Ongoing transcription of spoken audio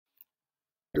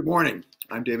Good morning.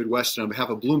 I'm David Westin on behalf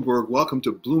of Bloomberg. Welcome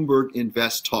to Bloomberg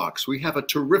Invest Talks. We have a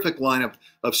terrific lineup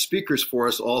of speakers for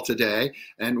us all today,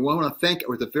 and we want to thank,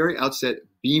 at the very outset,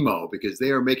 BMO, because they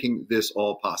are making this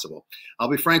all possible. I'll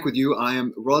be frank with you, I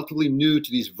am relatively new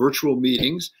to these virtual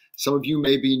meetings. Some of you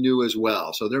may be new as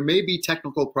well, so there may be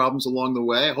technical problems along the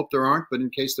way. I hope there aren't, but in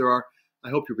case there are, I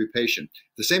hope you'll be patient.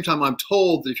 At the same time, I'm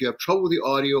told that if you have trouble with the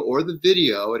audio or the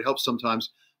video, it helps sometimes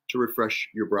to refresh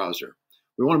your browser.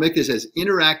 We want to make this as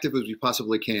interactive as we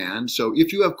possibly can. So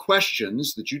if you have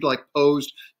questions that you'd like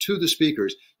posed to the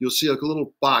speakers, you'll see like a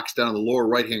little box down in the lower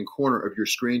right-hand corner of your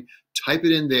screen. Type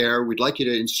it in there. We'd like you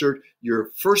to insert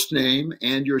your first name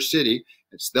and your city.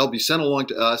 They'll be sent along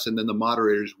to us, and then the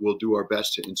moderators will do our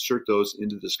best to insert those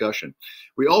into the discussion.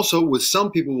 We also, with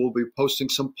some people, will be posting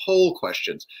some poll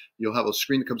questions. You'll have a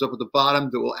screen that comes up at the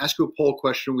bottom that will ask you a poll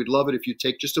question. We'd love it if you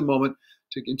take just a moment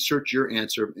to insert your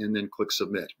answer and then click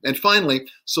submit. And finally,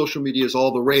 social media is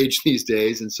all the rage these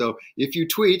days. And so if you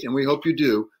tweet, and we hope you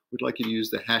do, we'd like you to use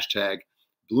the hashtag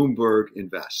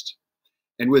BloombergInvest.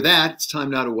 And with that, it's time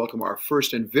now to welcome our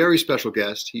first and very special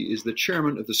guest. He is the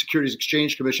chairman of the Securities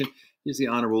Exchange Commission. He's the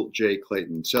Honorable Jay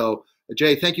Clayton. So,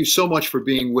 Jay, thank you so much for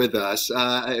being with us.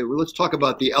 Let's talk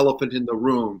about the elephant in the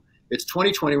room. It's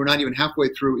 2020. We're not even halfway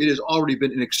through. It has already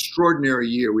been an extraordinary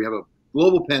year. We have a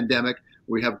global pandemic.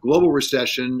 We have global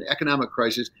recession, economic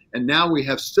crisis, and now we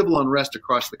have civil unrest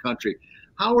across the country.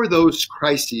 How are those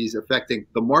crises affecting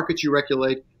the markets you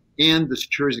regulate and the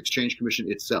Securities Exchange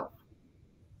Commission itself?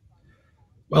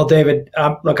 Well, David,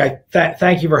 look,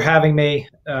 thank you for having me.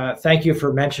 Thank you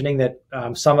for mentioning that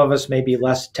some of us may be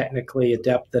less technically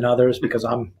adept than others, because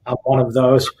I'm one of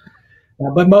those.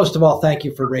 But most of all, thank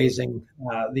you for raising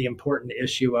the important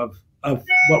issue of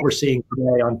what we're seeing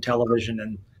today on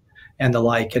television and the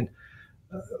like. And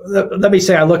let me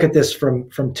say, I look at this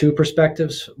from two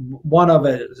perspectives. One of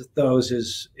those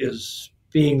is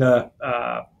being the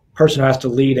person who has to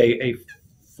lead a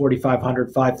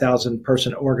 4,500, 5,000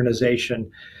 person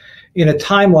organization in a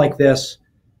time like this,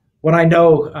 when I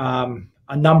know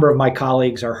a number of my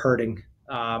colleagues are hurting,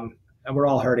 and we're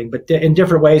all hurting, but in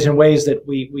different ways, in ways that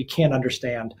we can't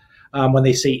understand when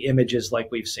they see images like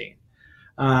we've seen.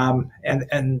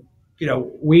 And you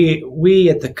know, we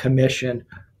at the Commission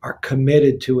are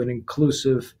committed to an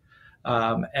inclusive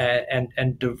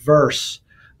and diverse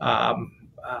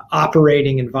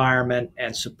operating environment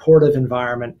and supportive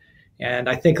environment. And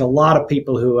I think a lot of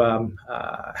people who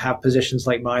have positions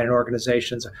like mine in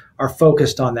organizations are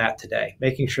focused on that today,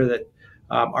 making sure that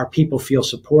our people feel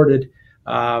supported,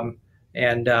 and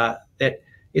that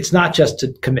it's not just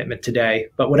a commitment today,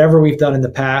 but whatever we've done in the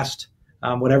past,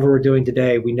 whatever we're doing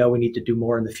today, we know we need to do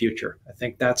more in the future. I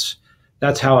think that's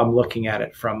how I'm looking at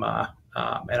it from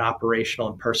an operational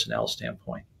and personnel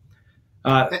standpoint.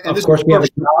 Of course, we have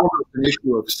an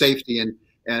issue of safety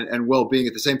and well-being.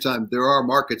 At the same time, there are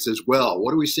markets as well.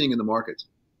 What are we seeing in the markets?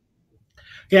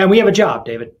 Yeah, we have a job,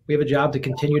 David. We have a job to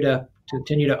continue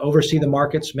to oversee the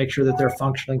markets, make sure that they're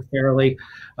functioning fairly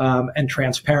and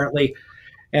transparently.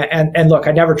 And look,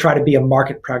 I never try to be a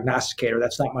market prognosticator.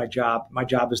 That's not my job. My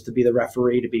job is to be the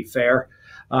referee, to be fair.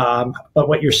 But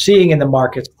what you're seeing in the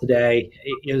markets today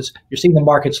is you're seeing the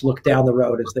markets look down the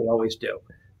road, as they always do.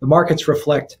 The markets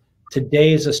reflect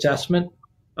today's assessment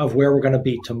of where we're going to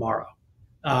be tomorrow.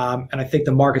 And I think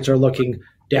the markets are looking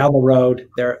down the road.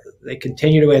 They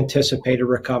continue to anticipate a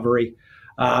recovery.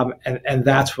 And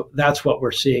that's what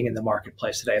we're seeing in the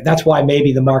marketplace today. And that's why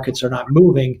maybe the markets are not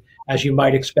moving as you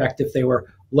might expect if they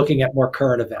were looking at more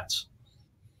current events.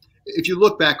 If you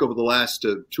look back over the last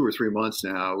 2 or 3 months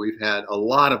now, we've had a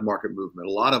lot of market movement,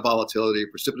 a lot of volatility, a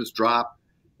precipitous drop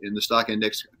in the stock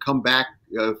index, come back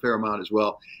a fair amount as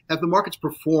well. Have the markets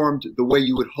performed the way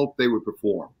you would hope they would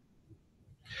perform?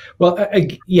 Well,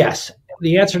 yes.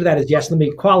 The answer to that is yes. Let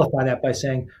me qualify that by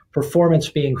saying performance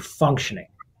being functioning.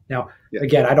 Now,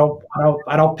 again, I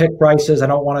don't pick prices. I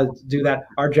don't want to do that.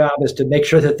 Our job is to make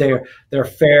sure that they're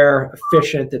fair,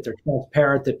 efficient, that they're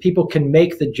transparent, that people can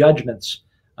make the judgments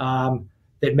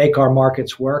that make our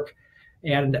markets work.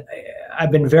 And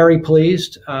I've been very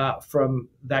pleased from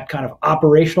that kind of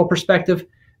operational perspective.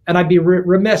 And I'd be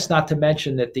remiss not to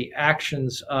mention that the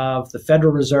actions of the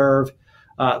Federal Reserve,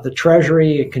 the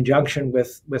Treasury, in conjunction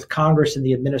with Congress and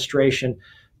the administration,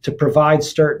 to provide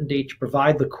certainty, to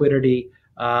provide liquidity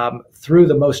through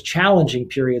the most challenging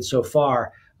period so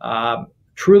far,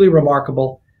 truly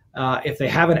remarkable. If they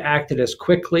haven't acted as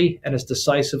quickly and as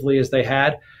decisively as they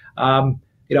had,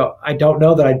 I don't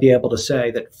know that I'd be able to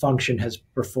say that function has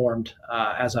performed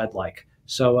as I'd like.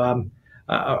 So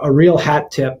a real hat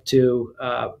tip to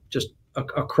just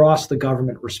across the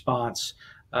government response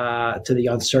to the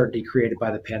uncertainty created by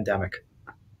the pandemic.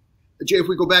 Jay, if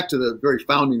we go back to the very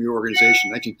founding of the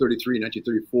organization, 1933,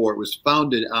 1934, it was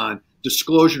founded on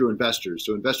disclosure to investors,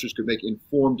 so investors could make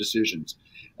informed decisions.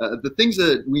 The things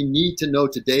that we need to know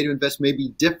today to invest may be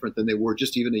different than they were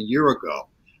just even a year ago.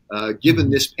 Given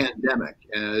this pandemic,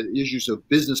 issues of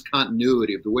business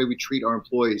continuity, of the way we treat our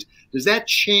employees, does that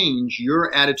change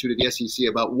your attitude at the SEC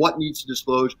about what needs to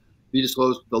be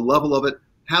disclosed, the level of it?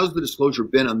 How's the disclosure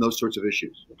been on those sorts of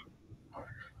issues?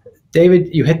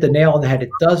 David, you hit the nail on the head.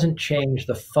 It doesn't change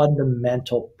the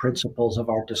fundamental principles of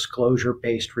our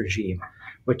disclosure-based regime,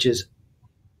 which is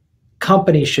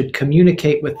companies should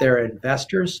communicate with their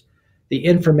investors the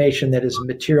information that is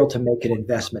material to make an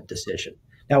investment decision.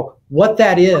 Now, what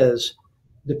that is,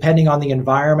 depending on the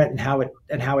environment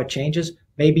and how it changes,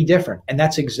 may be different. And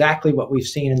that's exactly what we've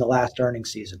seen in the last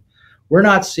earnings season. We're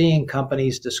not seeing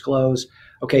companies disclose,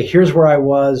 okay, here's where I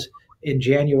was in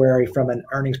January from an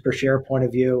earnings per share point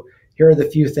of view. Here are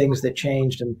the few things that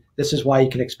changed, and this is why you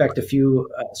can expect a few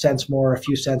cents more, a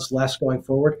few cents less going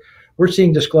forward. We're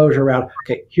seeing disclosure around,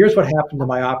 okay, here's what happened to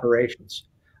my operations.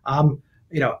 I'm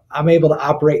able to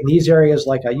operate in these areas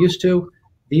like I used to.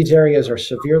 These areas are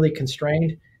severely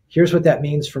constrained. Here's what that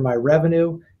means for my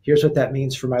revenue. Here's what that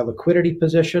means for my liquidity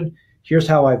position. Here's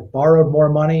how I've borrowed more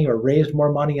money or raised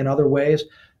more money in other ways.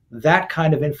 That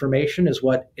kind of information is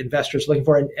what investors are looking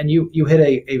for. And you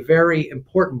hit a very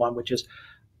important one, which is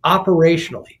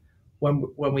operationally,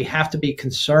 when we have to be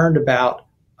concerned about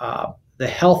the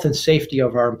health and safety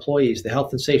of our employees, the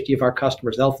health and safety of our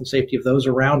customers, the health and safety of those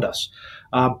around us.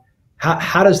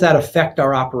 How does that affect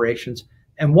our operations?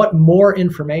 And what more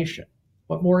information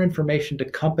do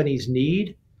companies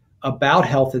need about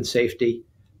health and safety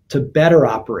to better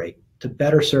operate, to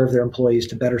better serve their employees,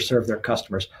 to better serve their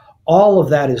customers? All of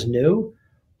that is new,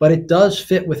 but it does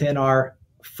fit within our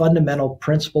fundamental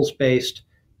principles-based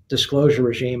disclosure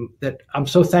regime that I'm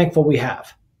so thankful we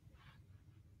have.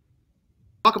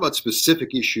 Talk about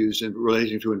specific issues in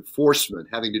relation to enforcement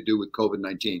having to do with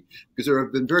COVID-19, because there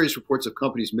have been various reports of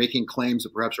companies making claims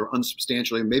that perhaps are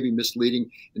unsubstantial and maybe misleading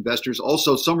investors.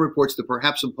 Also, some reports that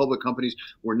perhaps some public companies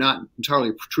were not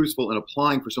entirely truthful in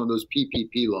applying for some of those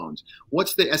PPP loans.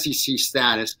 What's the SEC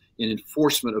status in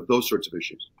enforcement of those sorts of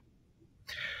issues?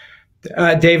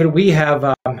 David, we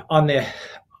have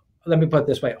let me put it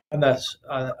this way, on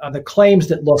the claims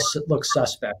that look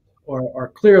suspect or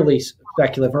clearly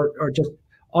speculative or just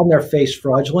on their face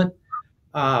fraudulent,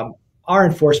 our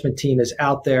enforcement team is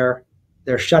out there.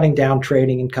 They're shutting down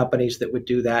trading in companies that would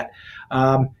do that.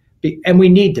 And we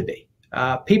need to be.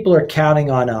 People are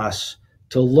counting on us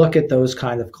to look at those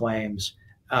kind of claims,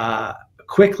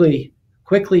 quickly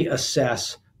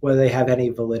assess whether they have any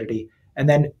validity, and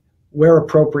then, where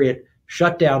appropriate,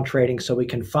 shut down trading so we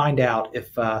can find out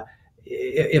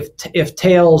if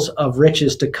tales of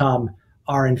riches to come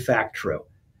are in fact true.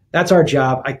 That's our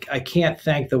job. I can't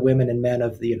thank the women and men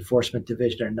of the enforcement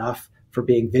division enough for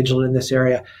being vigilant in this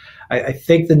area. I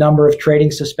think the number of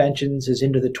trading suspensions is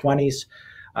into the 20s.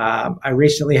 I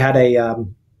recently had a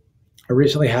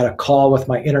call with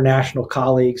my international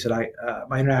colleagues, and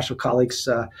my international colleagues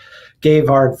gave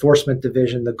our enforcement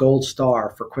division the gold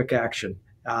star for quick action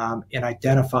in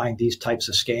identifying these types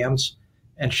of scams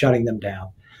and shutting them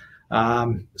down.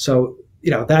 So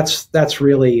that's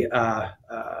really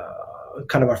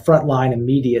kind of a frontline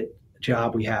immediate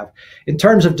job we have. In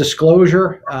terms of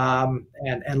disclosure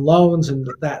and loans and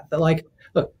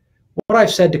look, what I've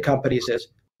said to companies is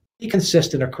be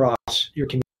consistent across your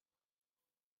community.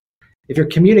 If you're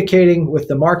communicating with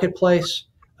the marketplace,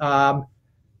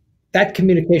 that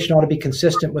communication ought to be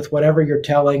consistent with whatever you're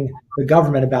telling the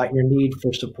government about your need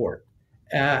for support.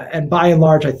 And by and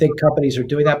large, I think companies are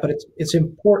doing that, but it's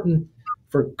important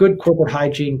for good corporate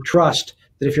hygiene, trust,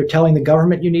 that if you're telling the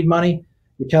government you need money,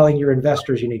 you're telling your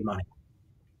investors you need money.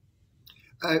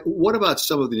 What about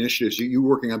some of the initiatives you were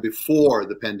working on before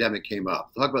the pandemic came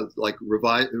up? Talk about like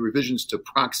revisions to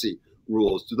proxy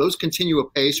rules. Do those continue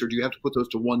apace, or do you have to put those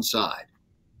to one side?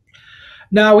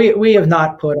 No, we have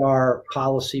not put our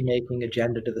policy-making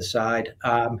agenda to the side.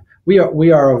 We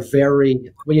are a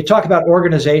very, when you talk about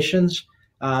organizations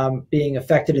being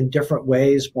affected in different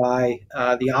ways by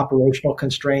the operational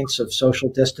constraints of social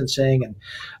distancing and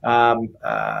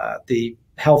the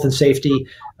health and safety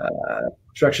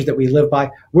structures that we live by,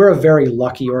 we're a very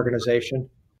lucky organization.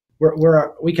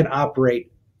 We can operate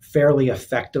fairly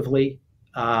effectively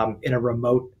in a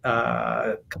remote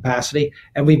capacity,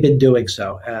 and we've been doing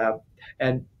so.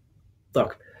 And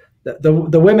look,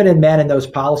 the women and men in those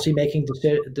policy-making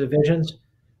divisions,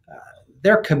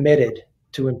 they're committed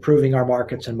to improving our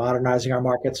markets and modernizing our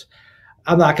markets.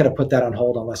 I'm not going to put that on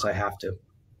hold unless I have to.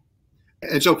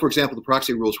 And so, for example, the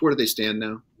proxy rules, where do they stand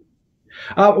now?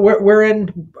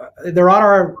 They're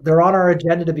on our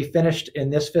agenda to be finished in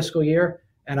this fiscal year,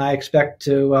 and I expect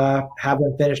to have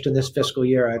them finished in this fiscal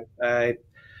year.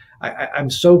 I'm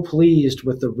so pleased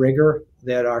with the rigor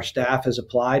that our staff has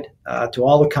applied to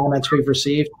all the comments we've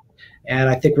received, and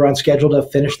I think we're on schedule to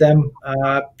finish them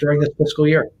during this fiscal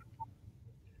year.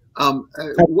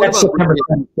 What about September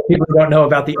 10th, people who don't know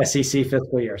about the SEC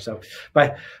fiscal year? So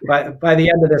by the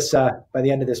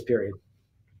end of this period.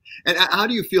 And how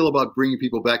do you feel about bringing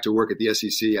people back to work at the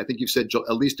SEC? I think you've said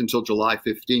at least until July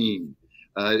 15.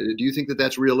 Do you think that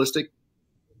that's realistic?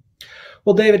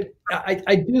 Well, David,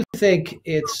 I do think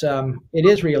it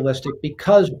is realistic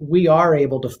because we are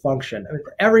able to function. I mean,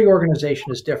 every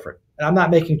organization is different, and I'm not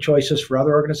making choices for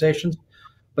other organizations,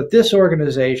 but this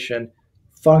organization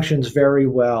functions very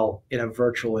well in a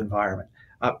virtual environment.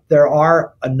 There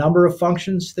are a number of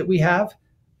functions that we have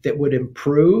that would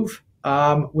improve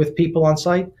with people on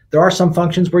site. There are some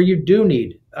functions where you do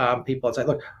need people on site.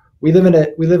 Look, we live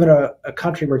in a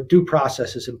country where due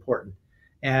process is important,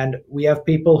 and we have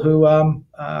people who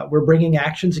we're bringing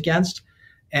actions against.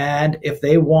 And if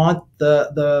they want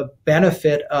the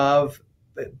benefit of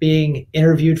being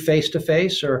interviewed face to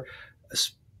face or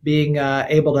being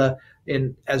able to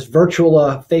in as virtual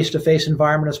a face-to-face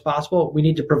environment as possible, we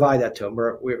need to provide that to them.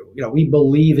 We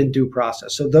believe in due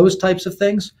process. So those types of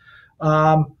things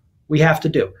we have to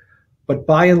do. But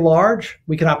by and large,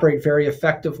 we can operate very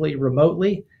effectively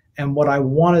remotely. And what I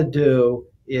want to do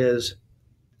is,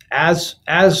 as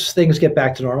things get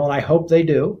back to normal, and I hope they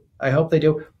do,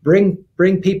 bring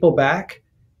people back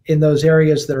in those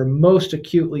areas that are most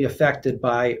acutely affected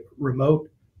by remote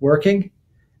working,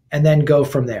 and then go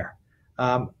from there.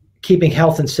 Keeping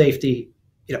health and safety,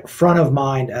 front of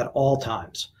mind at all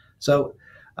times. So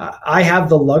I have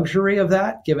the luxury of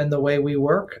that, given the way we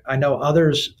work. I know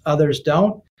others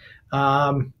don't,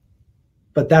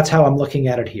 but that's how I'm looking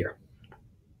at it here.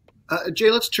 Jay,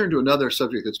 let's turn to another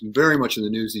subject that's very much in the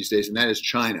news these days, and that is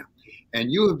China.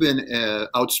 And you have been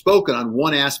outspoken on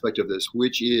one aspect of this,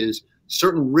 which is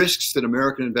certain risks that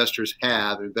American investors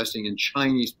have investing in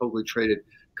Chinese publicly traded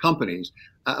companies.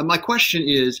 My question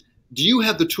is, do you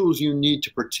have the tools you need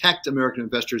to protect American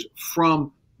investors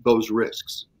from those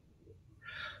risks?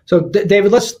 So,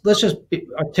 David, let's just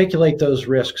articulate those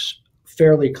risks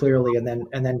fairly clearly, and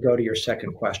then go to your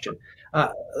second question.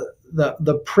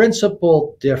 The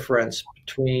principal difference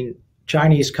between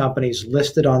Chinese companies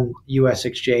listed on U.S.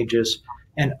 exchanges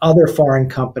and other foreign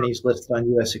companies listed on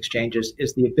U.S. exchanges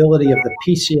is the ability of the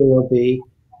PCAOB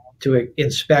to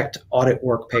inspect audit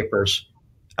work papers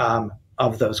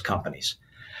of those companies.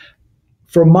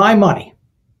 For my money,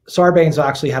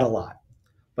 Sarbanes-Oxley had a lot,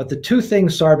 but the two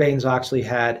things Sarbanes-Oxley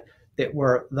had that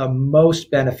were the most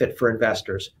benefit for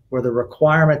investors were the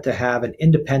requirement to have an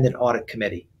independent audit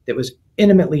committee that was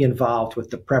intimately involved with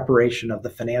the preparation of the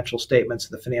financial statements,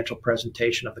 the financial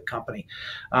presentation of the company,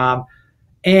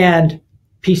 and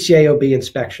PCAOB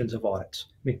inspections of audits.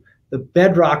 I mean, the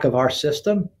bedrock of our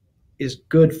system is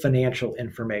good financial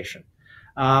information.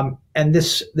 And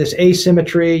this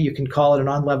asymmetry, you can call it an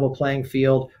unlevel playing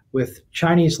field with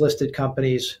Chinese listed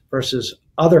companies versus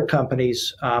other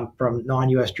companies from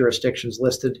non-U.S. jurisdictions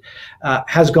listed,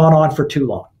 has gone on for too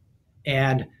long.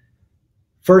 And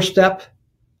first step,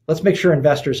 let's make sure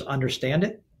investors understand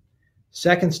it.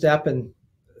 Second step, and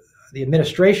the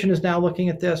administration is now looking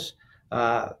at this,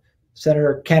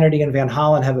 Senator Kennedy and Van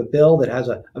Hollen have a bill that has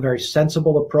a very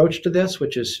sensible approach to this,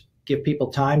 which is give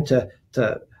people time to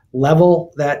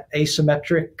level that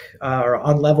asymmetric or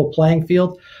unlevel playing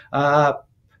field. Now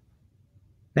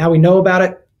we know about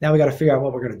it. Now we got to figure out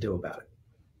what we're going to do about it.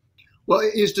 Well,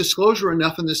 is disclosure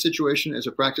enough in this situation as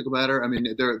a practical matter? I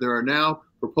mean, there are now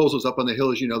proposals up on the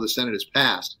Hill, as you know, the Senate has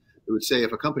passed. It would say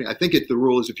if a company, I think the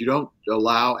rule is if you don't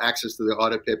allow access to the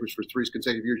audit papers for 3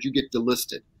 consecutive years, you get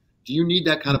delisted. Do you need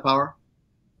that kind of power?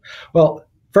 Well,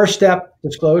 first step,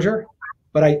 disclosure.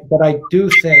 But I do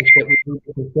think that we need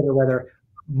to consider whether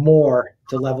more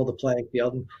to level the playing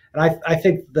field. And I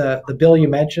think the bill you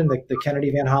mentioned, the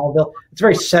Kennedy Van Hollen bill, it's a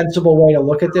very sensible way to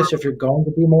look at this if you're going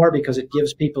to do more, because it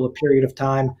gives people a period of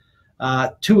time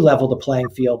to level the playing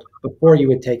field before you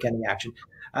would take any action.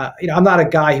 I'm not a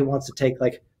guy who wants to take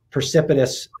like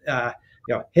precipitous,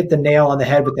 hit the nail on the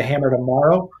head with the hammer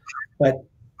tomorrow. But,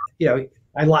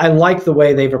 I like the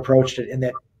way they've approached it, in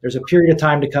that there's a period of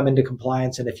time to come into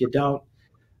compliance. And if you don't,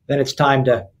 then it's time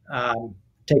to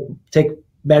take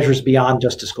measures beyond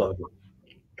just disclosure.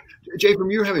 Jay, from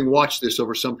you having watched this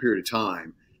over some period of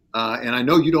time, and I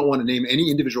know you don't want to name any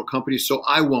individual companies, so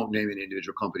I won't name any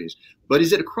individual companies. But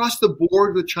is it across the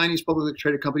board with Chinese publicly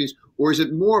traded companies, or is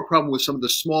it more a problem with some of the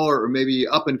smaller or maybe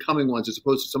up-and-coming ones as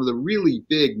opposed to some of the really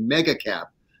big mega-cap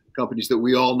companies that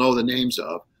we all know the names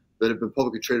of that have been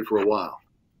publicly traded for a while?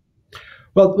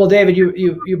 Well, David,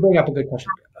 you bring up a good question.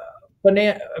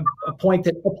 A point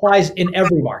that applies in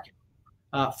every market.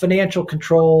 Financial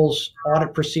controls,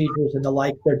 audit procedures, and the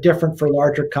like, they're different for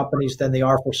larger companies than they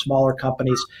are for smaller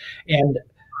companies. And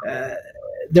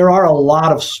there are a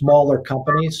lot of smaller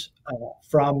companies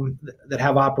that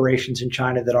have operations in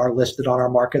China that are listed on our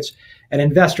markets. And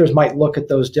investors might look at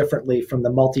those differently from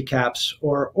the multi-caps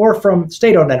or from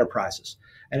state-owned enterprises.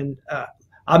 And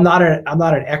I'm not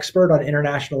an expert on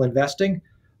international investing,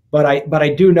 but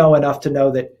I do know enough to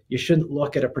know that you shouldn't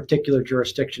look at a particular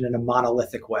jurisdiction in a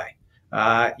monolithic way.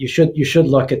 You should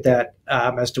look at that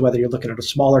as to whether you're looking at a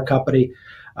smaller company,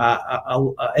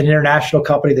 an international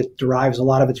company that derives a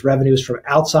lot of its revenues from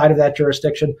outside of that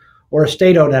jurisdiction, or a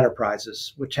state-owned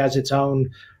enterprises, which has its own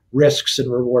risks and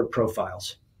reward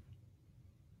profiles.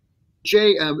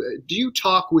 Jay, do you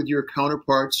talk with your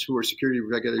counterparts who are security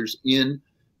regulators in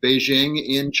Beijing,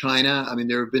 in China? I mean,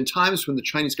 there have been times when the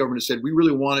Chinese government has said, we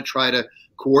really want to try to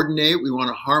coordinate, we want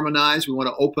to harmonize, we want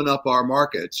to open up our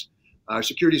markets, our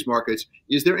securities markets.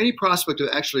 Is there any prospect of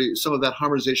actually some of that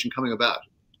harmonization coming about?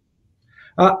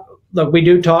 Look, we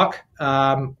do talk.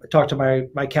 I talk to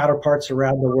my counterparts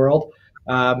around the world.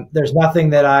 There's nothing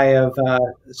that I have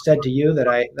said to you that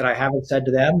I haven't said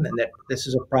to them, and that this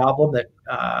is a problem that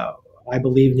I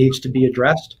believe needs to be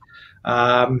addressed.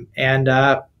 And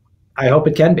I hope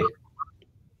it can be.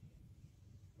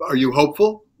 Are you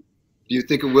hopeful? Do you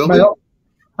think it will be?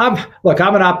 Look,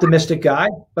 I'm an optimistic guy,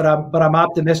 but I'm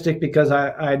optimistic because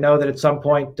I know that at some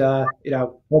point,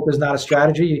 hope is not a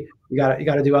strategy. You got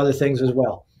to do other things as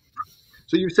well.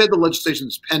 So you said the legislation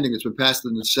that's pending, that's been passed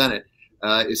in the Senate,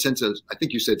 is I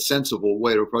think you said sensible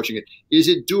way of approaching it. Is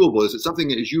it doable? Is it something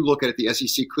that, as you look at it, the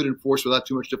SEC could enforce without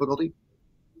too much difficulty?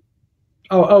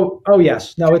 Oh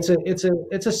yes. No, it's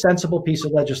a sensible piece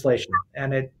of legislation,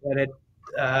 and it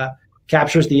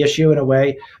captures the issue in a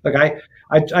way. Look,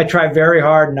 I try very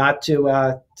hard not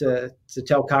to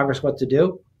tell Congress what to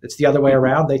do. It's the other way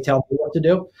around. They tell me what to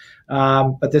do.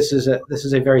 But this is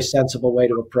a very sensible way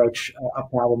to approach a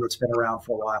problem that's been around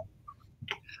for a while.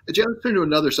 Jay, let's turn to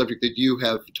another subject that you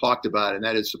have talked about, and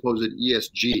that is supposed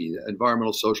ESG,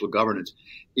 environmental social governance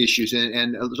issues.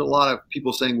 And there's a lot of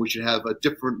people saying we should have a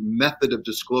different method of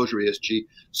disclosure, ESG.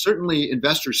 Certainly,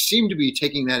 investors seem to be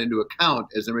taking that into account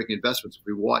as they're making investments. If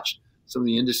we watch some of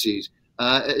the indices,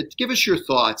 give us your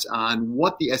thoughts on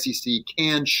what the SEC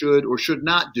can, should, or should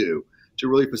not do to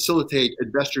really facilitate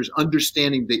investors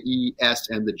understanding the E, S,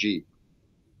 and the G.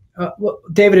 Well,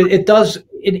 David, it does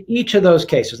in each of those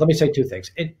cases. Let me say two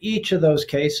things. In each of those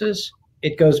cases,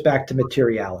 it goes back to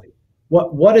materiality.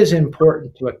 What is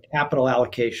important to a capital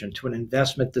allocation, to an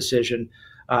investment decision,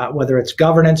 whether it's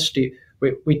governance?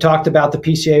 We talked about the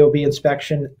PCAOB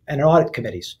inspection and audit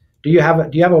committees. Do you have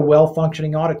a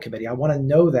well-functioning audit committee? I want to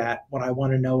know that when I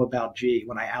want to know about G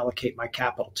when I allocate my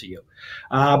capital to you.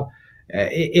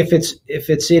 If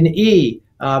it's in E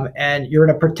and you're in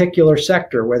a particular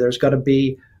sector where there's going to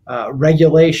be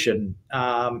regulation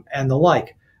and the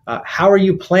like, how are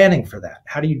you planning for that?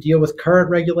 How do you deal with current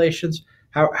regulations?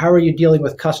 How are you dealing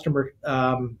with customer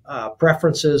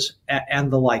preferences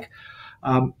and the like?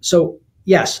 So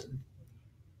yes,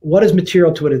 what is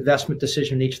material to an investment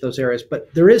decision in each of those areas?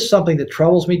 But there is something that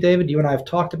troubles me, David. You and I have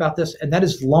talked about this, and that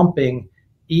is lumping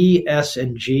E, S,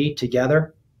 and G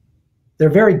together. They're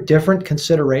very different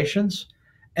considerations,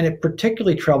 and it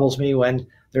particularly troubles me when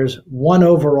there's one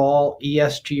overall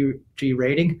ESG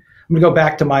rating. I'm going to go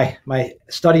back to my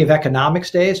study of economics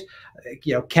days.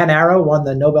 Ken Arrow won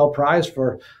the Nobel Prize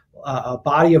for a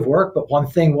body of work, but one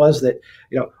thing was that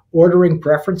ordering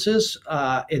preferences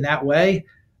in that way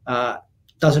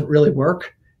doesn't really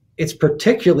work. It's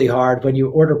particularly hard when you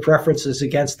order preferences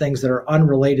against things that are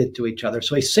unrelated to each other.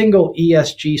 So a single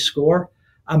ESG score,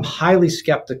 I'm highly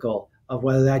skeptical of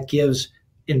whether that gives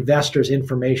investors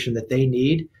information that they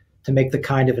need to make the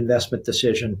kind of investment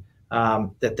decision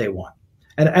that they want.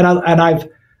 And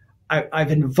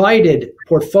I've invited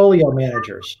portfolio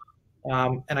managers,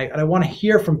 and I want to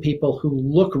hear from people who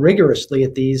look rigorously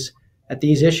at these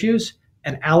issues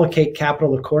and allocate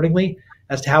capital accordingly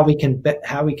as to how we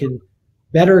can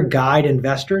better guide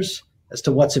investors as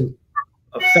to what's an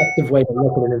effective way to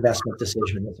look at an investment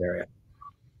decision in this area.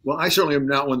 Well, I certainly am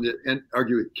not one to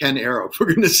argue with Ken Arrow, for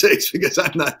goodness sakes, because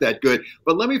I'm not that good.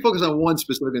 But let me focus on one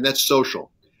specific, and that's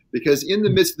social. Because in the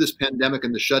midst of this pandemic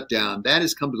and the shutdown, that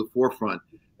has come to the forefront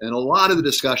And a lot of the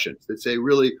discussions that say,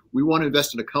 really, we want to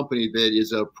invest in a company that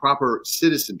is a proper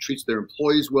citizen, treats their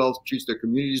employees well, treats their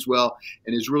communities well,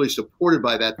 and is really supported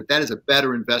by that, that is a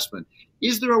better investment.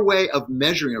 Is there a way of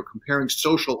measuring or comparing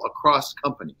social across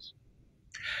companies?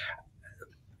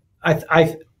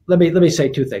 Let me say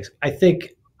two things. I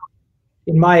think,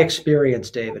 in my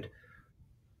experience, David,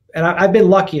 and I've been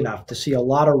lucky enough to see a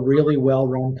lot of really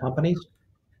well-run companies.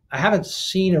 I haven't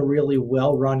seen a really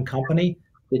well-run company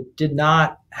that did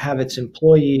not have its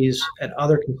employees and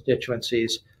other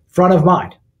constituencies front of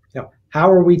mind. How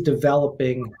are we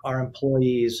developing our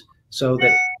employees so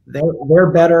that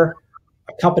they're better,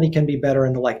 a company can be better,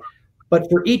 and the like. But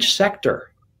for each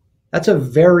sector, that's a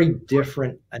very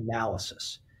different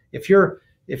analysis. If you're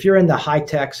in the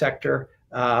high-tech sector,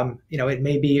 it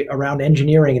may be around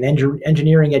engineering and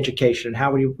engineering education.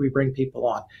 How do we bring people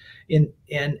on? In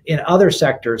other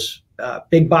sectors,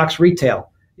 big box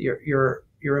retail, your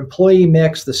employee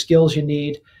mix, the skills you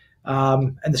need,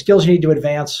 and the skills you need to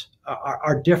advance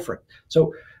are different.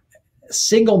 So,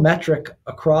 single metric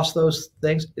across those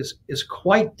things is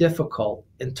quite difficult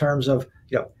in terms of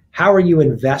how are you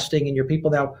investing in your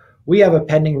people. Now, we have a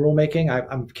pending rulemaking.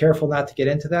 I'm careful not to get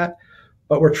into that.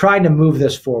 But we're trying to move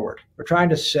this forward. We're trying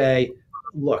to say,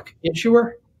 look,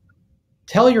 issuer,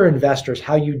 tell your investors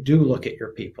how you do look at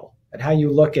your people and how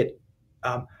you look at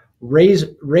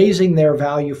raising their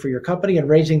value for your company and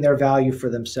raising their value for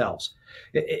themselves.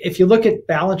 If you look at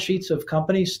balance sheets of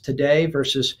companies today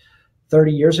versus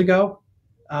 30 years ago,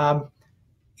 the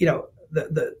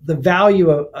value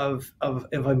of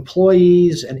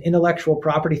employees and intellectual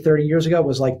property 30 years ago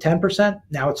was like 10%.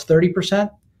 Now it's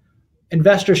 30%.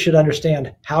 Investors should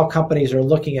understand how companies are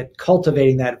looking at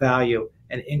cultivating that value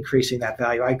and increasing that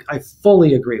value. I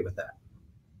fully agree with that.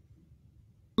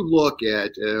 Look at,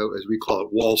 as we call it,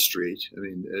 Wall Street,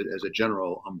 as a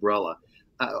general umbrella.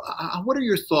 What are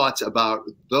your thoughts about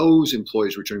those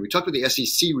employees returning? We talked about the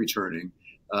SEC returning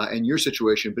and your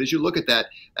situation, but as you look at that,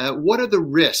 what are the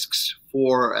risks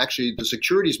for actually the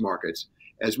securities markets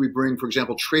as we bring, for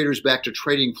example, traders back to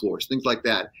trading floors, things like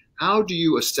that? How do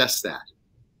you assess that?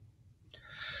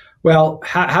 Well,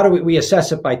 how do we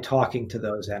assess it? By talking to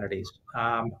those entities.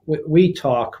 We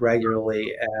talk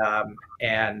regularly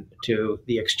and to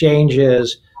the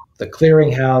exchanges, the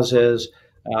clearinghouses,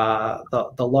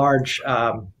 the large,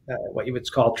 what you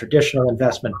would call traditional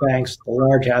investment banks, the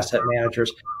large asset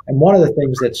managers. And one of the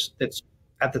things that's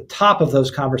at the top of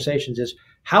those conversations is,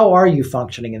 how are you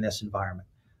functioning in this environment?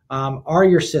 Are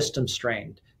your systems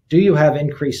strained? Do you have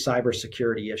increased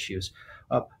cybersecurity issues?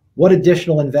 What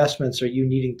additional investments are you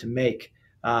needing to make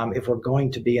if we're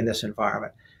going to be in this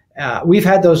environment? We've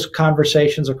had those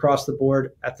conversations across the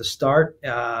board at the start,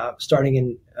 starting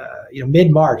in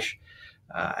mid-March,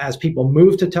 as people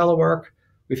move to telework.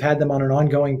 We've had them on an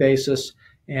ongoing basis,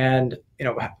 and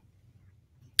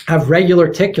have regular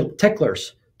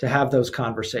ticklers to have those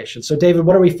conversations. So, David,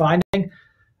 what are we finding?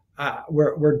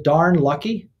 We're darn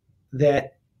lucky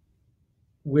that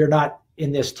we're not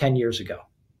in this 10 years ago.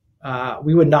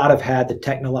 We would not have had the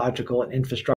technological and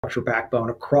infrastructure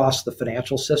backbone across the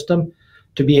financial system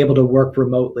to be able to work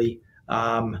remotely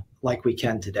like we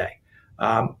can today.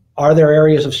 Are there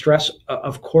areas of stress?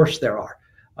 Of course there are.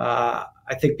 I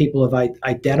think people have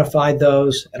identified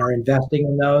those and are investing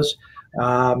in those.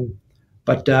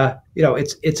 But let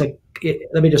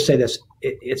me just say this: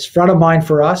 it's front of mind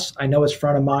for us. I know it's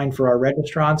front of mind for our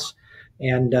registrants,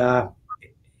 and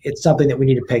it's something that we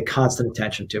need to pay constant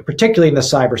attention to, particularly in the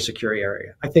cybersecurity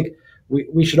area. I think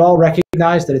we should all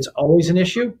recognize that it's always an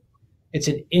issue. It's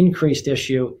an increased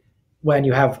issue when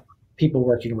you have people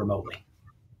working remotely.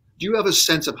 Do you have a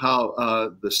sense of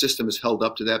how the system is held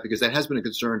up to that? Because that has been a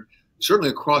concern,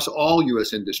 certainly across all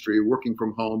U.S. industry, working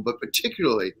from home, but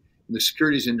particularly in the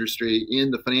securities industry,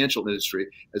 in the financial industry,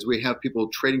 as we have people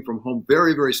trading from home,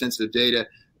 very, very sensitive data.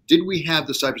 Did we have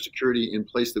the cybersecurity in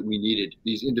place that we needed,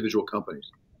 these individual companies?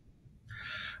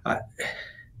 I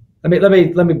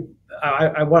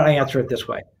want to answer it this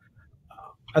way.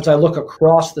 As I look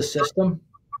across the system,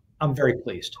 I'm very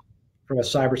pleased from a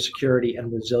cybersecurity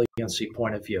and resiliency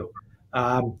point of view.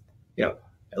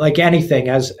 Like anything,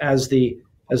 as the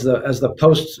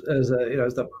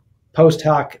post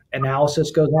hoc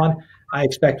analysis goes on, I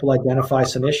expect we'll identify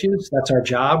some issues. That's our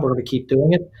job. We're going to keep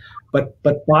doing it. But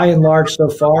by and large, so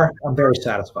far, I'm very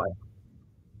satisfied.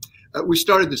 We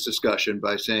started this discussion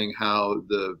by saying how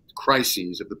the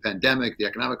crises of the pandemic, the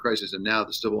economic crisis, and now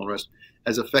the civil unrest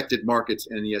has affected markets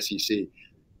and the SEC.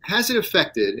 Has it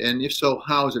affected, and if so,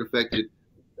 how has it affected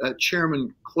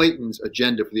Chairman Clayton's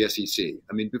agenda for the SEC?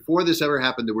 I mean, before this ever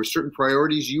happened, there were certain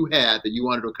priorities you had that you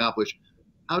wanted to accomplish.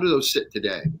 How do those sit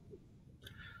today?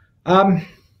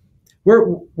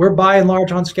 we're by and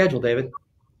large on schedule, David.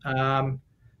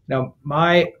 Now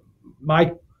my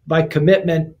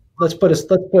commitment.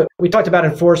 We talked about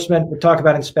enforcement. We talked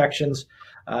about inspections.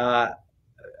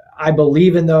 I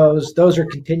believe in those. Those are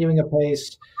continuing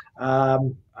apace.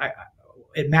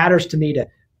 It matters to me to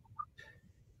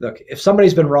look, if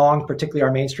somebody's been wrong, particularly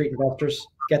our Main Street investors,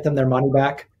 get them their money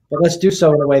back. But let's do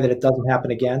so in a way that it doesn't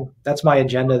happen again. That's my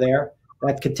agenda there.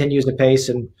 That continues apace,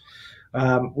 and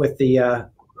with the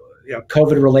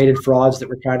COVID-related frauds that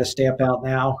we're trying to stamp out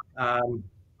now,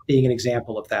 being an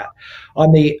example of that.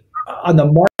 On the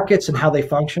markets and how they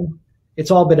function, it's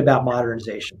all been about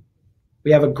modernization.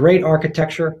 We have a great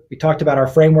architecture. We talked about our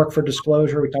framework for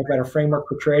disclosure. We talked about our framework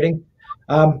for trading.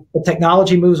 The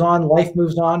technology moves on, life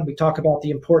moves on. We talk about the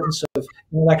importance of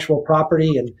intellectual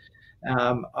property and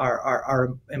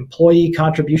our employee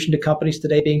contribution to companies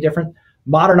today being different.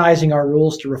 Modernizing our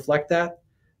rules to reflect that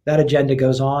agenda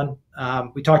goes on.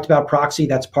 We talked about proxy.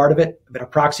 That's part of it. But a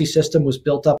proxy system was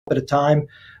built up at a time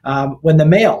when the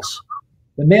mails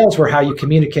were how you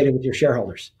communicated with your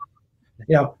shareholders.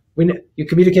 You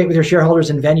communicate with your shareholders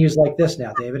in venues like this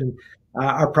now, David, and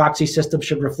our proxy system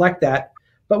should reflect that,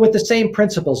 but with the same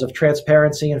principles of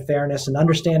transparency and fairness and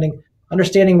understanding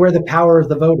where the power of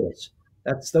the vote is.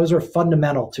 Those are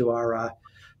fundamental to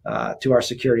our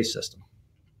security system.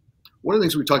 One of the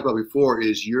things we talked about before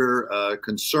is you're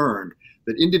concerned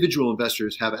that individual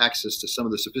investors have access to some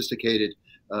of the sophisticated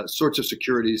sorts of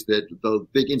securities that the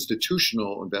big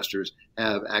institutional investors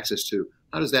have access to.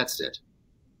 How does that sit?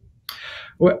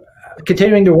 We're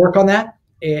continuing to work on that.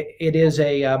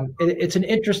 It's an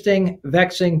interesting,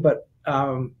 vexing, but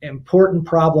important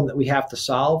problem that we have to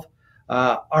solve.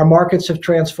 Our markets have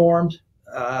transformed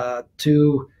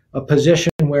to a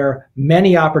position where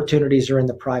many opportunities are in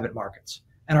the private markets,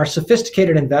 and our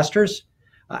sophisticated investors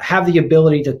have the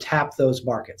ability to tap those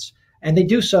markets, and they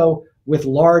do so with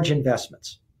large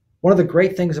investments. One of the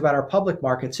great things about our public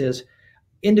markets is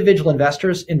individual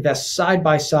investors invest side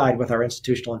by side with our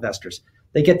institutional investors.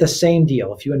 They get the same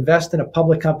deal. If you invest in a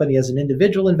public company as an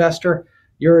individual investor,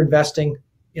 you're investing,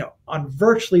 on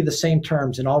virtually the same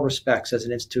terms in all respects as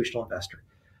an institutional investor.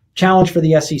 Challenge for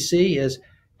the SEC is,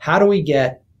 how do we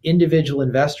get individual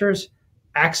investors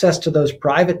access to those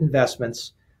private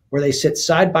investments where they sit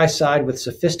side by side with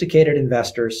sophisticated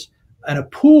investors and a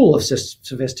pool of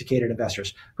sophisticated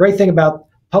investors? Great thing about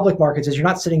public markets is you're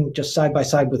not sitting just side by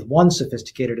side with one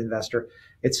sophisticated investor.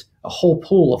 It's a whole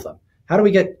pool of them. How do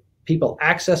we get people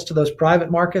access to those private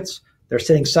markets? They're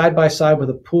sitting side by side with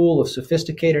a pool of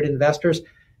sophisticated investors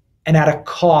and at a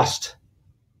cost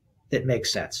that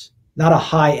makes sense, not a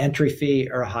high entry fee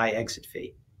or a high exit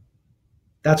fee.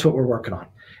 That's what we're working on.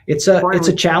 It's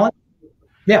a challenge.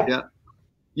 Yeah. Yeah.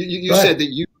 You said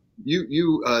that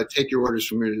you take your orders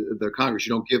from the Congress.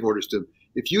 You don't give orders to them.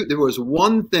 If there was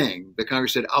one thing the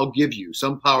Congress said, I'll give you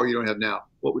some power you don't have now,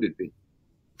 what would it be?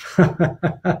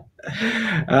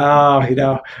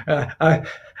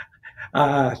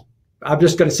 I'm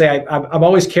just going to say I'm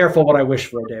always careful what I wish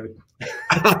for, David.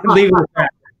 Leave it at that.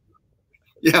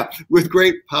 Yeah, with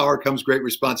great power comes great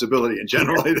responsibility, and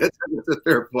generally that's a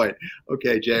fair point.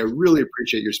 Okay, Jay, I really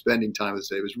appreciate your spending time with us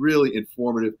today. It was really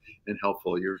informative and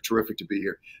helpful. You're terrific to be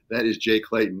here. That is Jay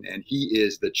Clayton, and he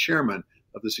is the chairman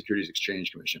of the Securities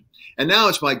Exchange Commission. And now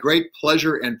it's my great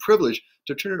pleasure and privilege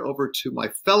to turn it over to my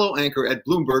fellow anchor at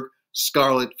Bloomberg,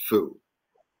 Scarlet Fu.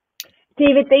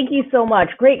 David, thank you so much.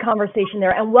 Great conversation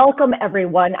there, and welcome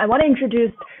everyone. I want to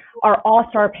introduce our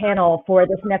all-star panel for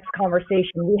this next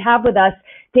conversation. We have with us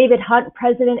David Hunt,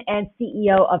 President and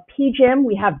CEO of PGIM.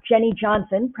 We have Jenny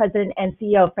Johnson, President and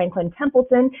CEO of Franklin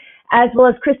Templeton, as well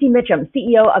as Christy Mitchum,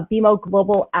 CEO of BMO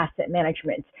Global Asset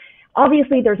Management.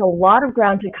 Obviously, there's a lot of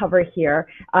ground to cover here.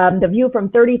 The view from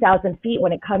 30,000 feet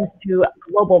when it comes to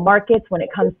global markets, when it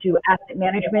comes to asset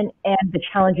management, and the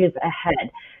challenges ahead.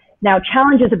 Now,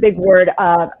 challenge is a big word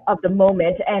of the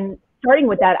moment, and starting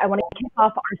with that, I want to kick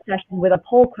off our session with a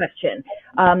poll question.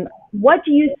 What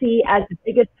do you see as the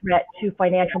biggest threat to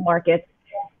financial markets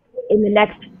in the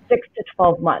next 6 to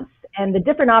 12 months? And the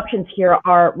different options here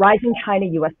are rising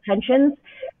China-US tensions,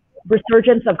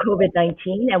 resurgence of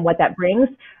COVID-19 and what that brings,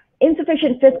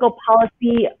 insufficient fiscal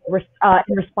policy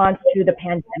in response to the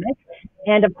pandemic,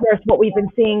 and of course, what we've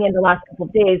been seeing in the last couple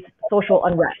of days, social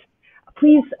unrest.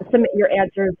 Please submit your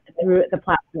answers through the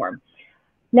platform.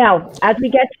 Now, as we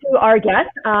get to our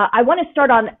guests, I want to start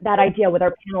on that idea with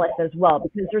our panelists as well,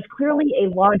 because there's clearly a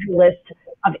laundry list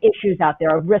of issues out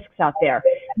there, of risks out there.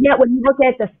 Yet when you look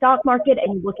at the stock market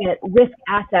and you look at risk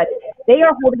assets, they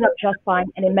are holding up just fine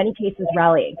and in many cases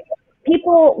rallying.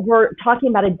 People were talking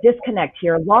about a disconnect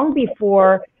here long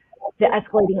before the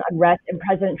escalating unrest and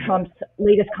President Trump's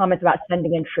latest comments about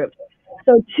sending in troops.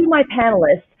 So to my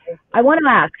panelists, I want to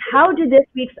ask, how did this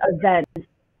week's event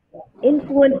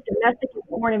influence domestic and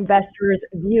foreign investors'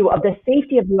 view of the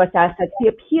safety of U.S. assets, the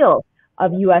appeal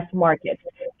of U.S. markets?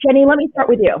 Jenny, let me start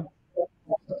with you.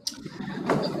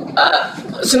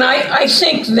 Listen, I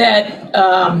think that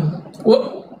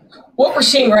what we're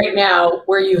seeing right now,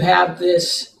 where you have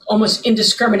this almost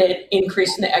indiscriminate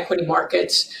increase in the equity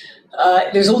markets,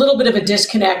 there's a little bit of a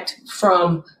disconnect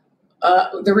from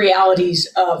the realities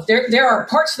of there are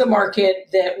parts of the market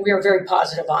that we are very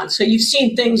positive on. So you've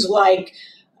seen things like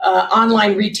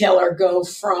online retailer go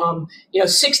from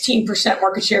 16%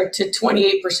 market share to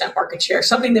 28% market share,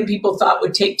 something that people thought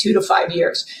would take 2 to 5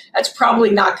 years. That's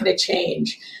probably not going to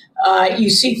change. You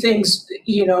see things,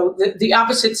 the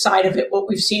opposite side of it, what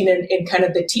we've seen in kind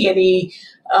of the T&E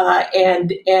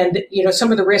and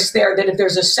some of the risks there, that if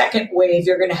there's a second wave,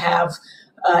 you're going to have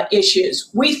issues.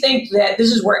 We think that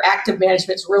this is where active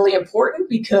management is really important,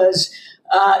 because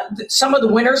some of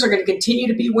the winners are going to continue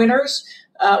to be winners.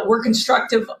 We're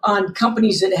constructive on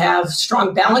companies that have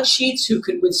strong balance sheets who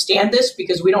could withstand this,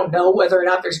 because we don't know whether or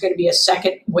not there's going to be a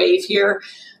second wave here.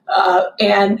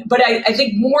 But I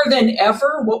think more than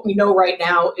ever, what we know right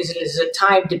now is it is a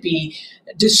time to be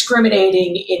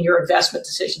discriminating in your investment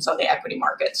decisions on the equity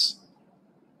markets.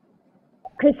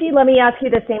 Christy, let me ask you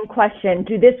the same question.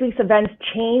 Do this week's events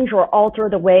change or alter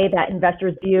the way that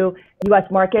investors view U.S.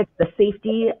 markets, the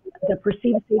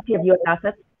perceived safety of U.S.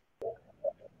 assets?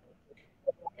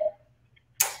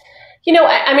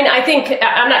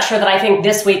 I'm not sure that I think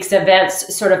this week's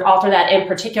events sort of alter that in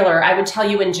particular. I would tell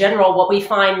you in general, what we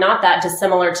find not that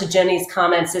dissimilar to Jenny's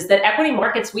comments is that equity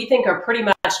markets, we think, are pretty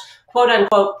much quote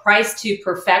unquote priced to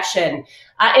perfection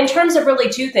in terms of really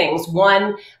two things.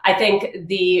 One, I think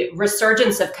the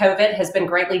resurgence of COVID has been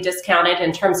greatly discounted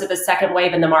in terms of a second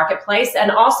wave in the marketplace.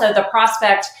 And also the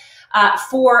prospect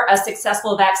for a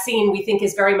successful vaccine, we think,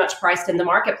 is very much priced in the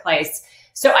marketplace.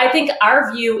 So I think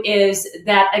our view is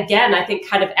that, again, I think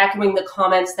kind of echoing the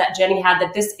comments that Jenny had,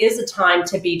 that this is a time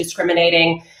to be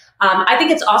discriminating. I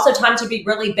think it's also time to be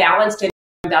really balanced in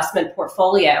your investment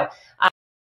portfolio.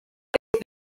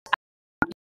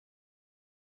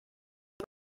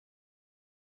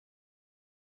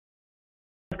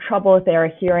 Trouble if they're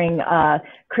hearing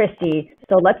Christy.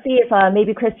 So let's see if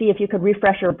maybe Christy, if you could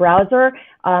refresh your browser,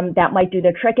 that might do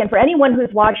the trick. And for anyone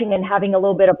who's watching and having a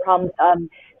little bit of problems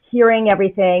hearing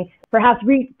everything, perhaps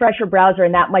refresh your browser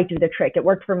and that might do the trick. It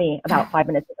worked for me about 5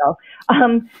 minutes ago.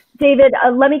 David,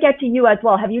 let me get to you as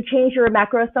well. Have you changed your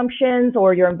macro assumptions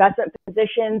or your investment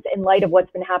positions in light of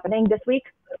what's been happening this week?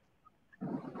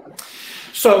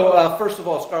 So first of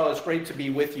all, Scarlet, it's great to be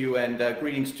with you, and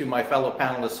greetings to my fellow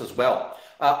panelists as well.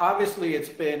 Obviously, it's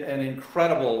been an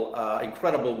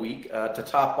incredible week to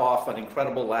top off an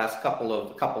incredible last couple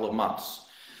of months.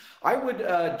 I would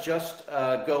just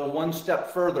go one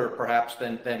step further, perhaps,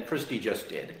 than Christy just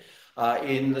did,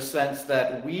 in the sense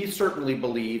that we certainly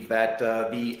believe that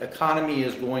the economy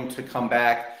is going to come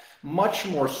back much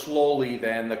more slowly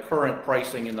than the current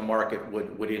pricing in the market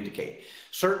would indicate.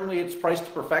 Certainly it's priced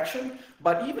to perfection,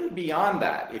 but even beyond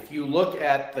that, if you look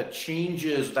at the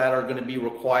changes that are going to be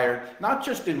required, not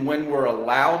just in when we're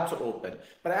allowed to open,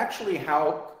 but actually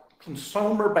how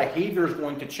consumer behavior is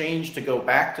going to change to go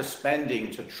back to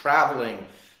spending, to traveling,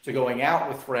 to going out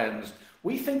with friends,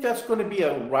 we think that's going to be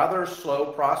a rather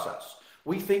slow process.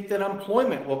 We think that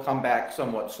employment will come back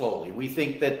somewhat slowly. We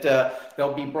think that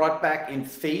they'll be brought back in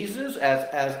phases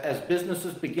as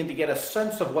businesses begin to get a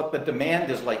sense of what the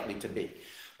demand is likely to be.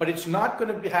 But it's not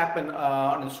going to happen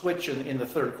on a switch in the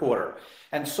third quarter.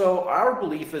 And so our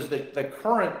belief is that the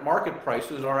current market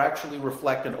prices are actually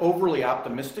reflect an overly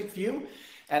optimistic view,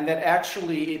 and that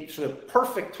actually it's a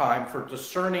perfect time for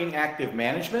discerning active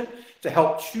management to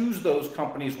help choose those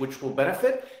companies which will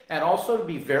benefit, and also to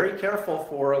be very careful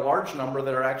for a large number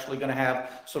that are actually going to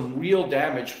have some real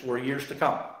damage for years to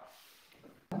come.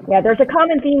 Yeah, there's a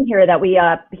common theme here that we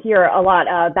hear a lot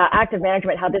about active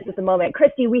management, how this is the moment.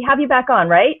 Christy, we have you back on,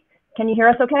 right? Can you hear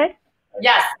us okay?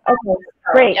 Yes. Okay,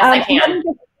 great. Yes, I can.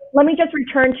 Let me just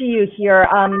return to you here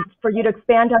for you to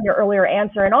expand on your earlier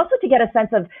answer, and also to get a sense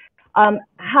of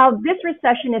how this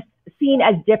recession is seen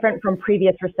as different from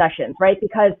previous recessions, right?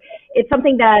 Because it's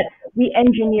something that we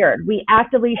engineered. We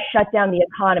actively shut down the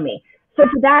economy. So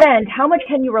to that end, how much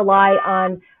can you rely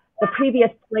on the previous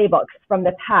playbooks from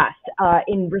the past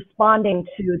in responding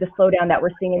to the slowdown that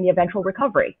we're seeing in the eventual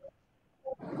recovery?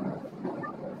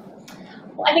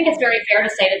 Well, I think it's very fair to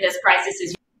say that this crisis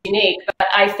is unique, but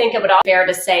I think it would also be fair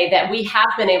to say that we have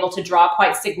been able to draw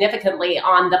quite significantly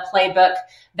on the playbook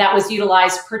that was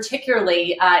utilized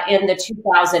particularly in the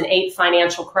 2008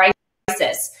 financial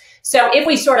crisis. So if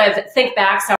we sort of think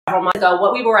back several months ago,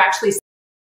 what we were actually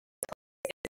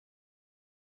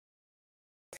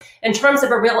in terms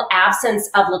of a real absence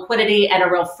of liquidity and a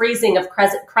real freezing of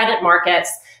credit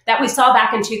markets that we saw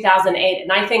back in 2008.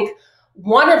 And I think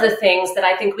one of the things that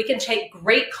I think we can take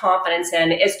great confidence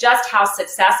in is just how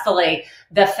successfully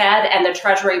the Fed and the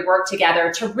Treasury work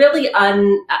together to really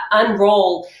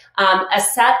unroll a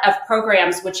set of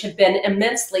programs which have been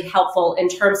immensely helpful in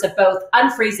terms of both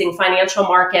unfreezing financial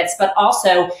markets, but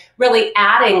also really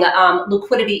adding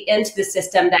liquidity into the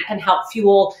system that can help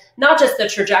fuel not just the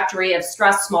trajectory of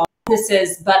stressed small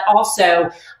businesses, but also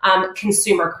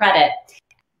consumer credit.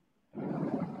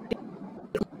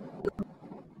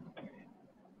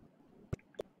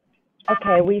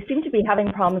 Okay, we seem to be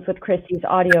having problems with Christy's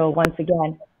audio once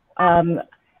again.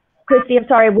 Christy, I'm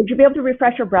sorry, would you be able to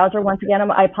refresh your browser once again?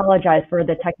 I apologize for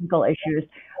the technical issues.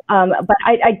 But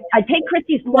I take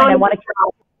Christy's point. I want to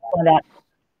on that.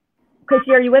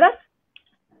 Christy, are you with us?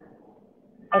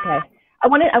 Okay. I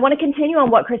want to continue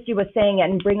on what Christy was saying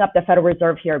and bring up the Federal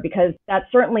Reserve here, because that's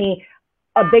certainly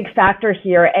a big factor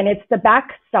here, and it's the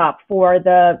backstop for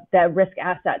the risk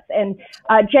assets. And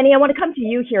Jenny, I want to come to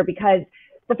you here because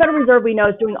the Federal Reserve, we know,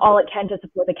 is doing all it can to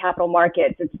support the capital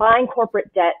markets. It's buying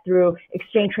corporate debt through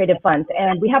exchange-traded funds.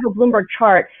 And we have a Bloomberg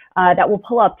chart that we'll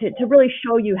pull up to really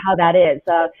show you how that is.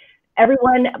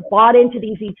 Everyone bought into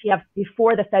these ETFs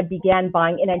before the Fed began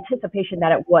buying in anticipation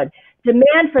that it would.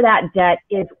 Demand for that debt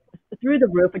is through the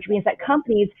roof, which means that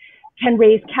companies can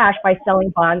raise cash by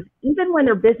selling bonds, even when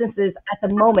their businesses at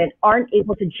the moment aren't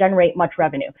able to generate much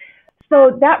revenue.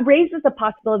 So that raises the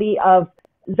possibility of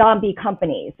zombie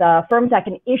companies, firms that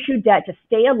can issue debt to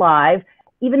stay alive,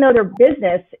 even though their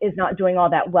business is not doing all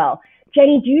that well.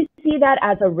 Jenny, do you see that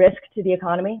as a risk to the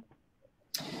economy?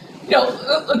 You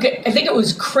know, look, I think it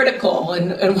was critical,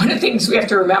 and one of the things we have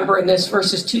to remember in this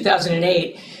versus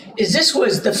 2008 is this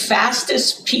was the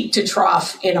fastest peak to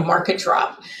trough in a market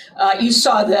drop. You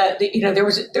saw that, you know, there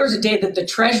was a day that the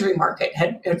Treasury market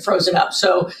had frozen up.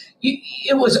 So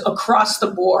it was across the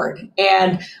board.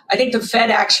 And I think the Fed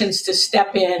actions to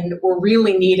step in were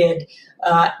really needed,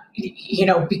 you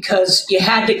know, because you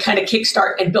had to kind of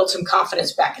kickstart and build some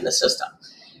confidence back in the system.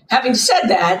 Having said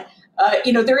that,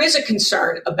 you know, there is a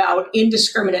concern about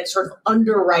indiscriminate sort of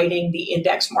underwriting the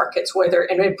index markets, whether,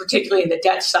 and particularly in the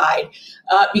debt side,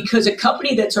 because a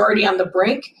company that's already on the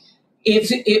brink,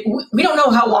 we don't know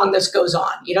how long this goes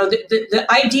on. You know, the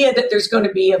idea that there's going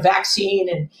to be a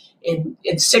vaccine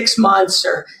in 6 months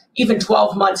or even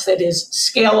 12 months that is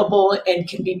scalable and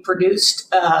can be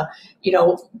produced, you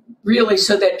know, really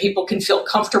so that people can feel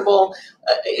comfortable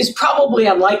is probably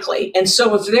unlikely. And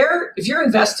so if you're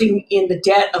investing in the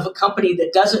debt of a company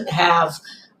that doesn't have,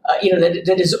 you know,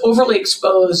 that is overly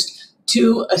exposed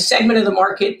to a segment of the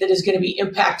market that is going to be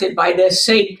impacted by this,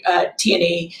 say,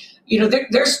 T&E, you know,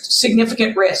 there's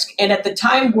significant risk. And at the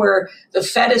time where the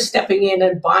Fed is stepping in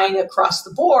and buying across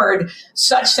the board,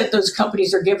 such that those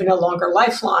companies are given a longer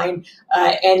lifeline,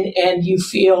 and you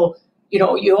feel, you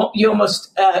know, you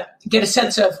almost get a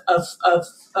sense of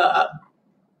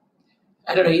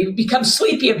I don't know, you become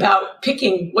sleepy about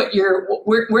picking where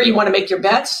you want to make your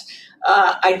bets,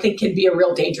 I think can be a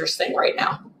real dangerous thing right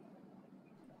now.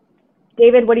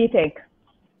 David, what do you think?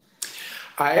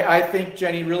 I think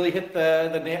Jenny really hit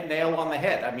the nail on the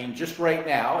head. I mean, just right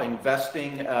now,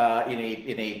 investing in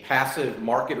a passive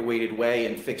market-weighted way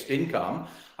in fixed income,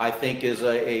 I think is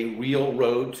a real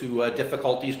road to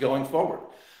difficulties going forward.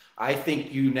 I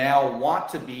think you now want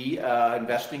to be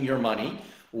investing your money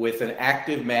with an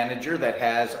active manager that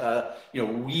has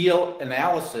real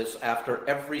analysis after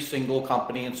every single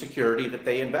company and security that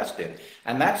they invest in.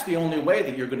 And that's the only way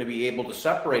that you're going to be able to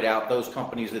separate out those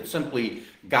companies that simply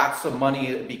got some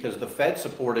money because the Fed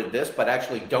supported this, but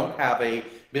actually don't have a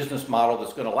business model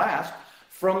that's going to last,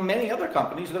 from many other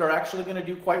companies that are actually going to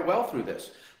do quite well through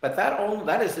this. But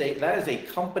that is a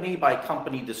company by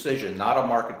company decision, not a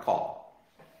market call.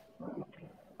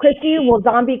 Christy, will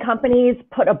zombie companies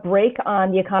put a brake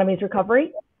on the economy's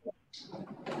recovery?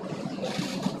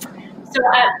 So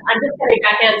I'm just getting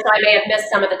back in, so I may have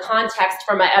missed some of the context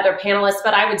from my other panelists,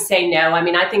 but I would say no. I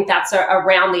mean, I think that's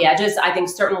around the edges. I think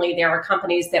certainly there are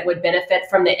companies that would benefit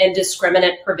from the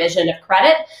indiscriminate provision of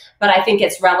credit, but I think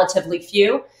it's relatively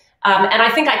few. And I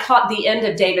think I caught the end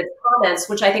of David's comments,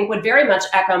 which I think would very much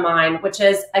echo mine, which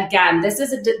is, again, this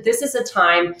is a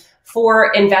time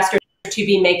for investors to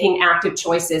be making active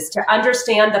choices, to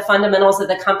understand the fundamentals of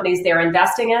the companies they're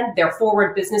investing in, their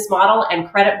forward business model and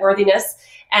creditworthiness,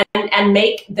 and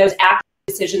make those active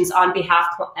decisions on behalf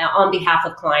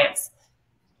of clients.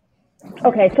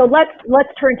 Okay, so let's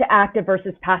turn to active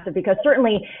versus passive, because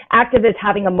certainly active is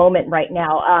having a moment right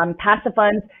now. Passive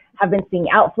funds have been seeing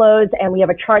outflows, and we have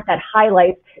a chart that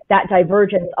highlights that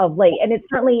divergence of late. And it's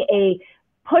certainly a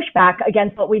pushback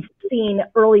against what we've seen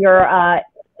earlier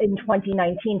in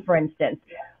 2019, for instance.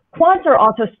 Quants are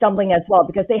also stumbling as well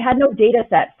because they had no data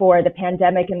set for the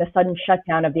pandemic and the sudden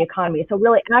shutdown of the economy. So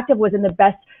really active was in the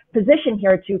best position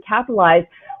here to capitalize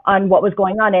on what was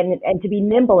going on and to be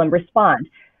nimble and respond.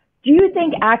 Do you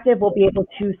think active will be able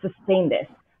to sustain this?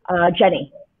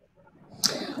 Jenny?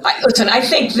 Listen, I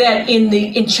think that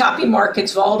in choppy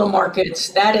markets, volatile markets,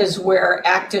 that is where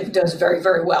active does very,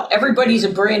 very well. Everybody's a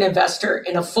brilliant investor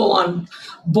in a full-on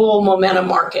bull momentum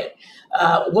market.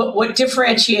 What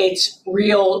differentiates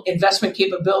real investment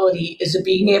capability is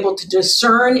being able to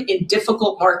discern in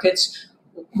difficult markets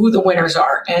who the winners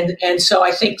are. And so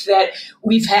I think that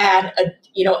we've had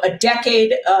a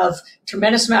decade of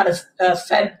tremendous amount of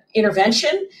Fed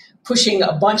intervention, pushing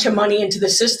a bunch of money into the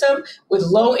system with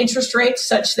low interest rates,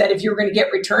 such that if you were going to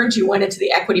get returns, you went into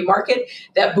the equity market.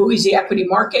 That buoys the equity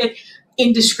market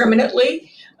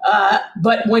indiscriminately.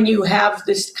 But when you have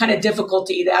this kind of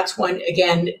difficulty, that's when,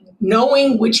 again,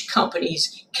 knowing which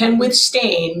companies can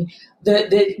withstand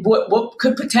what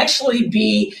could potentially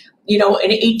be an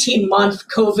 18-month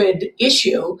COVID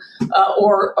issue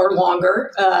or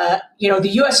longer. The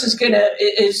U.S.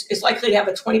 is likely to have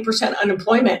a 20%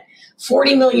 unemployment,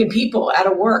 40 million people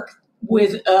out of work,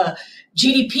 with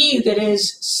GDP that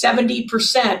is 70%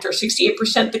 or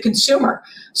 68% the consumer.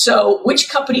 So which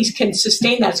companies can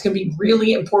sustain that? It's going to be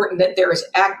really important that there is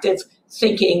active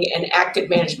thinking and active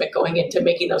management going into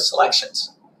making those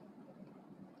selections.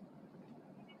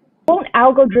 Won't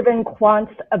algo-driven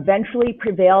quants eventually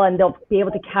prevail and they'll be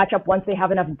able to catch up once they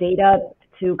have enough data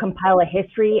to compile a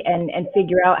history and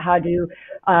figure out how to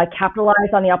capitalize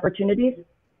on the opportunities?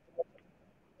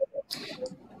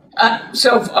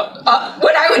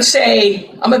 What I would say,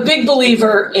 I'm a big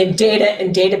believer in data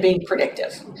and data being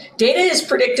predictive. Data is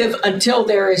predictive until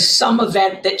there is some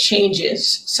event that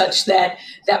changes such that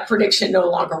that prediction no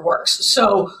longer works.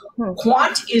 So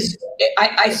quant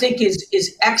I think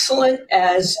is excellent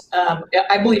as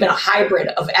I believe in a hybrid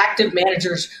of active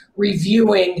managers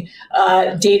reviewing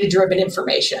data-driven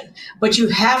information. But you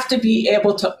have to be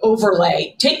able to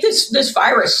overlay. Take this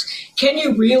virus. Can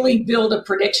you really build a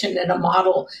prediction and a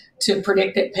model to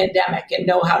predict a pandemic and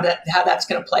know how that's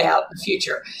going to play out in the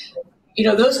future?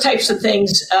 Those types of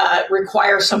things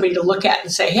require somebody to look at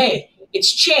and say, hey,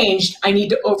 it's changed. I need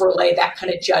to overlay that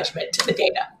kind of judgment to the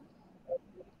data.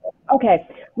 Okay,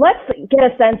 let's get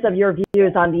a sense of your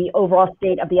views on the overall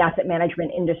state of the asset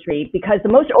management industry, because the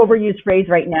most overused phrase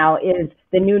right now is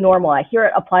the new normal. I hear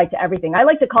it applied to everything. I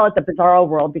like to call it the bizarro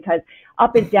world because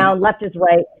up is down, left is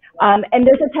right. And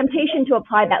there's a temptation to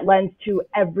apply that lens to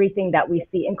everything that we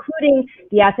see, including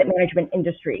the asset management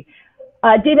industry.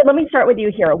 David, let me start with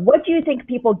you here. What do you think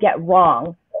people get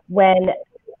wrong when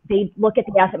they look at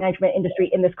the asset management industry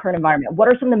in this current environment? What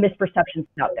are some of the misperceptions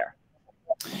out there?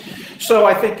 So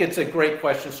I think it's a great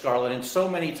question, Scarlet. And so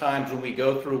many times when we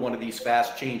go through one of these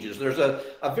fast changes, there's a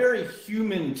very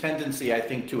human tendency, I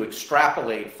think, to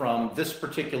extrapolate from this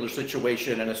particular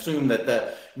situation and assume that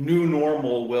the new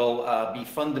normal will be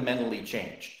fundamentally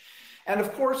changed. And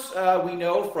of course, we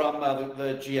know from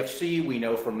the GFC, we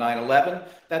know from 9/11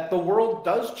 that the world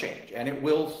does change, and it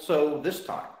will so this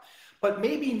time. But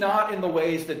maybe not in the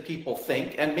ways that people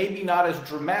think, and maybe not as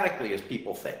dramatically as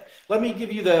people think. Let me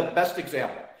give you the best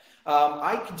example.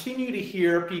 I continue to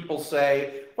hear people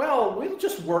say, well, we'll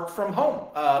just work from home.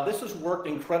 This has worked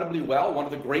incredibly well. One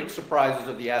of the great surprises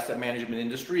of the asset management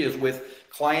industry is with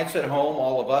clients at home,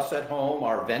 all of us at home,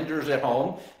 our vendors at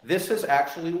home, this has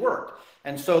actually worked.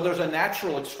 And so there's a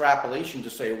natural extrapolation to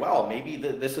say, well, maybe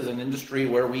this is an industry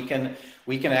where we can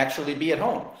actually be at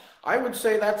home. I would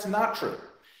say that's not true.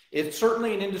 It's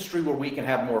certainly an industry where we can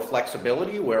have more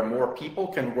flexibility, where more people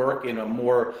can work in a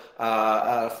more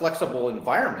flexible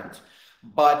environment.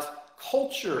 But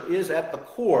culture is at the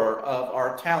core of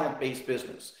our talent-based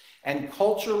business. And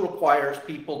culture requires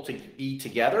people to be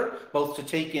together, both to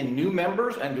take in new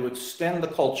members and to extend the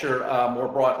culture more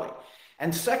broadly.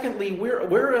 And secondly,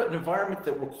 we're an environment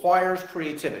that requires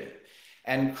creativity.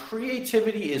 And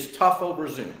creativity is tough over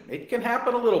Zoom. It can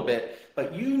happen a little bit,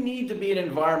 but you need to be in an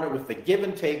environment with the give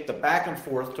and take, the back and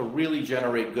forth to really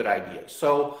generate good ideas.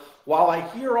 So while I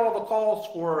hear all the calls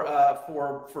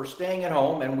for staying at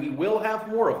home, and we will have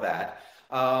more of that,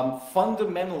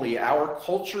 fundamentally our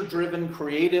culture-driven,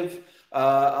 creative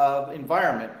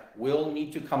environment will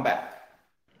need to come back.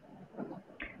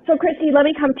 So, Christy, let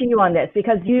me come to you on this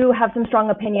because you have some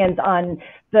strong opinions on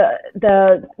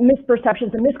the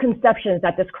misperceptions and misconceptions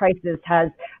that this crisis has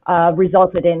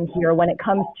resulted in here when it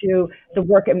comes to the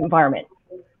work environment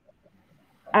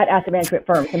at asset management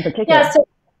firms in particular. So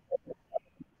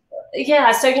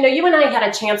you and I had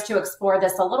a chance to explore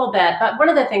this a little bit, but one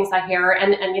of the things I hear,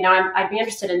 and I'd be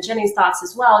interested in Jenny's thoughts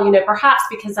as well, perhaps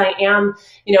because I am,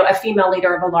 a female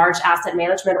leader of a large asset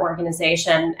management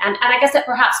organization, and I guess it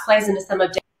perhaps plays into some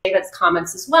of David's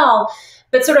comments as well,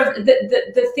 but sort of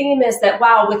the theme is that,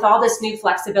 wow, with all this new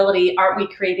flexibility, aren't we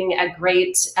creating a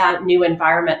great new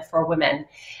environment for women?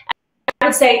 I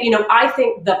would say, I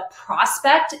think the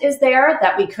prospect is there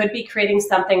that we could be creating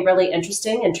something really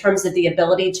interesting in terms of the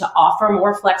ability to offer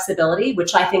more flexibility,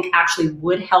 which I think actually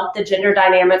would help the gender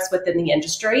dynamics within the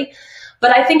industry.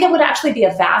 But I think it would actually be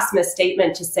a vast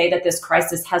misstatement to say that this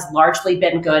crisis has largely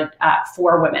been good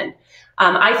for women.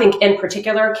 I think in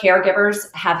particular,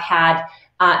 caregivers have had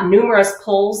numerous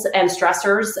pulls and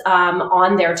stressors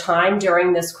on their time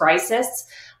during this crisis.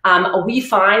 We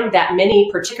find that many,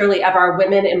 particularly of our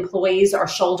women employees, are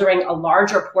shouldering a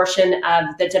larger portion of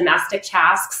the domestic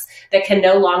tasks that can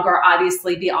no longer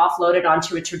obviously be offloaded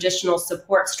onto a traditional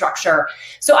support structure.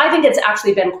 So I think it's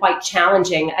actually been quite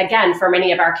challenging, again, for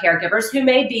many of our caregivers who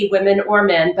may be women or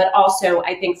men, but also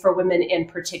I think for women in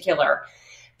particular.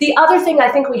 The other thing I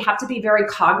think we have to be very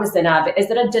cognizant of is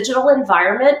that a digital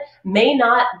environment may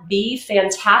not be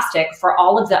fantastic for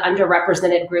all of the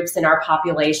underrepresented groups in our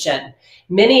population.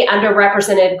 Many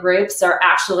underrepresented groups are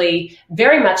actually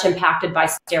very much impacted by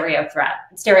stereotype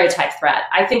threat.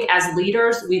 I think as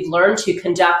leaders, we've learned to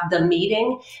conduct the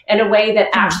meeting in a way that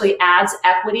actually adds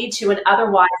equity to an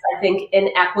otherwise, I think,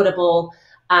 inequitable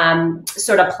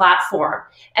sort of platform.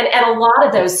 And a lot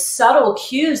of those subtle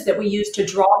cues that we use to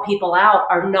draw people out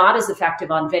are not as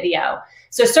effective on video.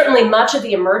 So certainly much of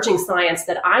the emerging science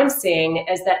that I'm seeing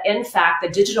is that, in fact, the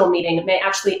digital meeting may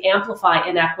actually amplify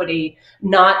inequity,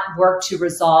 not work to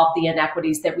resolve the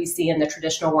inequities that we see in the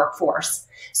traditional workforce.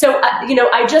 So,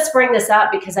 I just bring this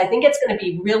up because I think it's going to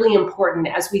be really important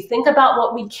as we think about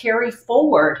what we carry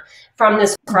forward from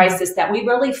this crisis, that we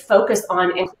really focus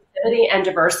on inclusivity and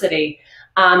diversity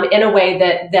in a way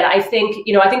that I think,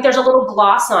 I think there's a little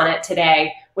gloss on it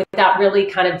today without really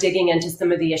kind of digging into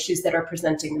some of the issues that are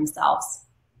presenting themselves.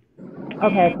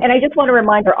 Okay, and I just want to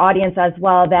remind our audience as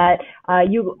well that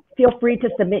you feel free to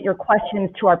submit your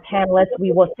questions to our panelists.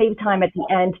 We will save time at the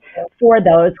end for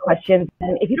those questions.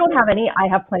 And if you don't have any, I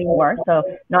have plenty more, so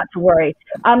not to worry.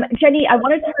 Jenny, I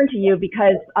want to turn to you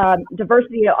because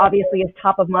diversity obviously is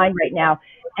top of mind right now.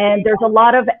 And there's a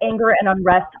lot of anger and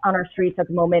unrest on our streets at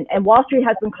the moment. And Wall Street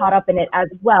has been caught up in it as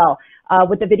well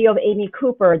with the video of Amy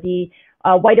Cooper, the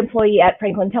white employee at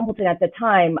Franklin Templeton at the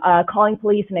time, calling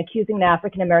police and accusing the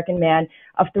African-American man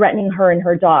of threatening her and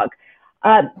her dog.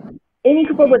 Amy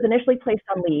Cooper was initially placed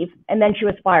on leave, and then she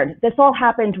was fired. This all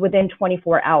happened within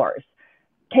 24 hours.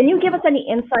 Can you give us any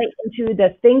insight into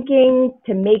the thinking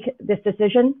to make this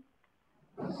decision?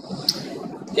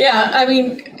 Yeah, I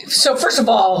mean, so first of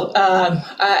all,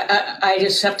 I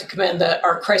just have to commend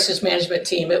our crisis management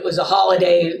team. It was a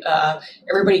holiday.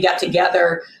 Everybody got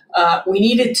together. We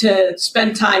needed to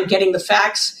spend time getting the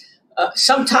facts.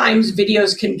 Sometimes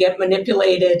videos can get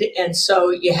manipulated, and so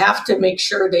you have to make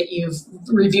sure that you've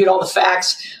reviewed all the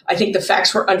facts. I think the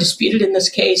facts were undisputed in this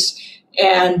case,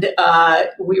 and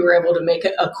we were able to make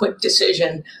a quick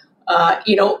decision.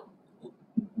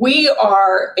 We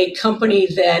are a company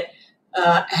that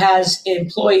has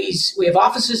employees. We have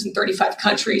offices in 35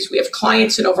 countries. We have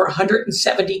clients in over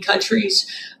 170 countries.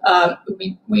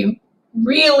 We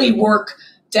really work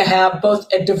to have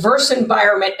both a diverse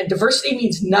environment, and diversity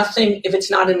means nothing if it's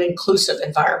not an inclusive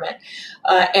environment.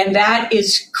 And that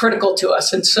is critical to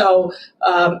us. And so,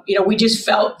 we just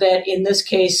felt that in this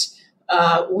case,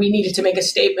 we needed to make a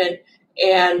statement.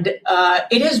 And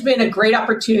it has been a great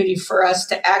opportunity for us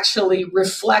to actually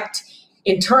reflect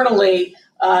internally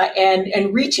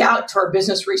and reach out to our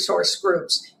business resource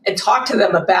groups and talk to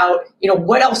them about,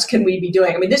 what else can we be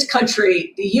doing? I mean, this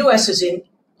country, the U.S. is in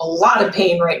a lot of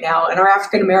pain right now, and our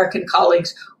African-American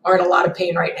colleagues are in a lot of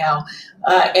pain right now.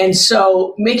 And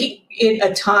so making it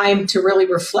a time to really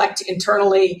reflect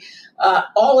internally,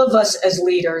 all of us as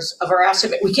leaders of our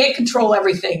asset, we can't control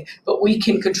everything, but we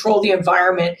can control the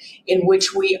environment in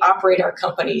which we operate our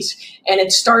companies. And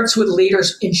it starts with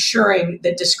leaders ensuring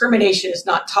that discrimination is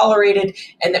not tolerated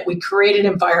and that we create an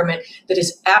environment that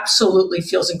absolutely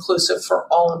feels inclusive for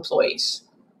all employees.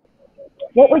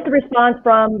 What was the response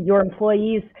from your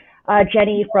employees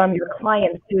Jenny, from your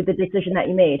clients to the decision that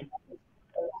you made?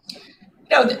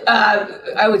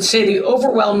 I would say the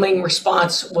overwhelming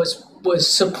response was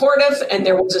supportive, and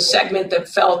there was a segment that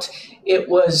felt it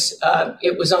was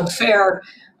unfair,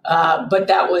 but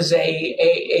that was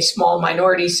a small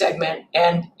minority segment.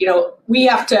 And we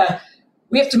have to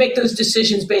make those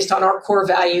decisions based on our core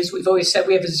values. We've always said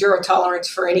we have a zero tolerance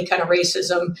for any kind of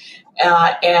racism,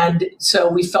 and so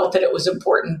we felt that it was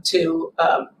important to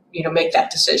make that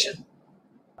decision.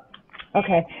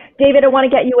 Okay. David, I want to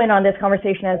get you in on this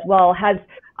conversation as well. Has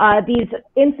these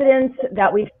incidents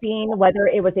that we've seen, whether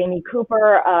it was Amy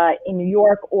Cooper in New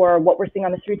York or what we're seeing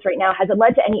on the streets right now, has it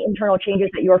led to any internal changes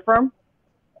at your firm?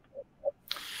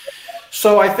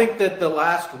 So I think that the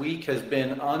last week has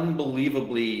been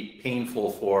unbelievably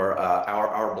painful for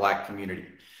our Black community.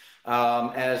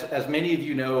 As many of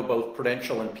you know, both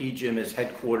Prudential and PGIM is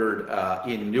headquartered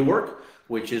in Newark,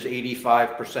 which is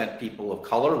 85% people of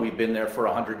color. We've been there for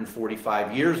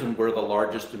 145 years, and we're the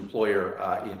largest employer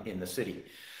in the city.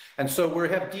 And so we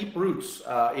have deep roots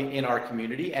in our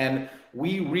community, and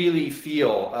we really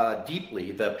feel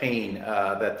deeply the pain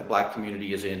that the Black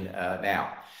community is in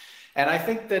now. And I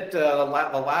think that the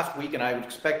last week, and I would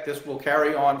expect this will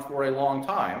carry on for a long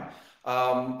time,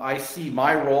 I see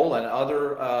my role and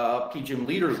other PGIM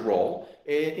leaders' role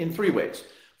in three ways.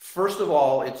 First of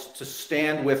all, it's to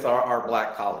stand with our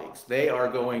Black colleagues. They are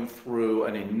going through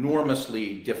an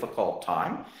enormously difficult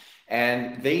time,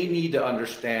 and they need to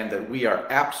understand that we are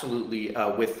absolutely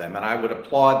with them. And I would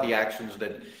applaud the actions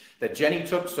that Jenny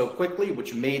took so quickly,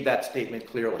 which made that statement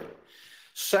clearly.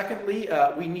 Secondly,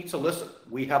 we need to listen.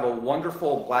 We have a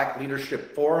wonderful Black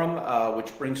Leadership Forum,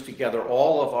 which brings together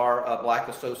all of our Black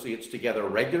associates together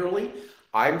regularly.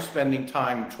 I'm spending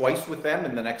time twice with them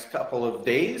in the next couple of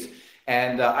days.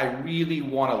 And I really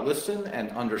want to listen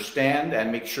and understand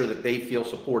and make sure that they feel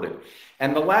supported.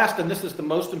 And the last, and this is the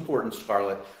most important,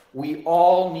 Scarlet, we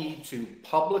all need to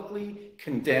publicly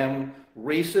condemn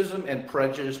racism and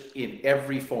prejudice in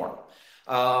every form.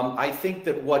 I think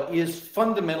that what is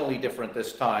fundamentally different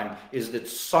this time is that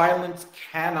silence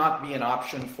cannot be an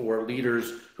option for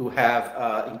leaders who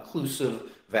have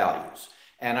inclusive values.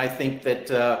 And I think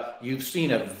that you've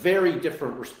seen a very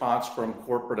different response from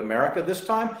corporate America this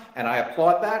time, and I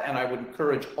applaud that, and I would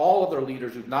encourage all other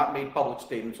leaders who've not made public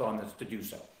statements on this to do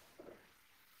so.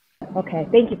 Okay,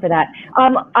 thank you for that.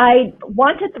 I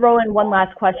want to throw in one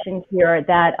last question here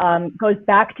that goes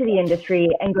back to the industry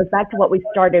and goes back to what we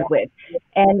started with.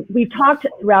 And we've talked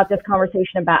throughout this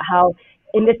conversation about how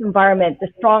in this environment, the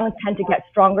strong tend to get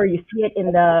stronger. You see it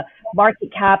in the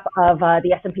market cap of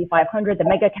the S&P 500, the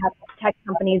mega cap tech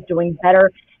companies doing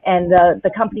better, and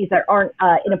the companies that aren't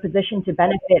in a position to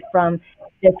benefit from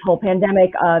this whole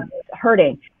pandemic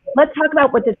hurting. Let's talk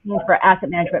about what this means for asset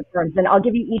management firms, and I'll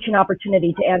give you each an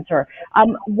opportunity to answer.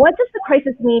 What does the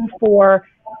crisis mean for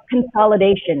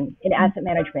consolidation in asset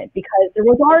management? Because there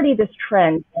was already this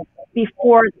trend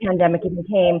before the pandemic even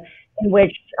came, in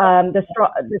which the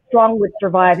strong would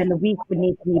survive and the weak would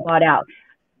need to be bought out.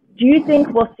 Do you think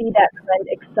we'll see that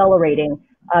trend accelerating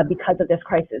because of this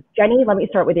crisis? Jenny, let me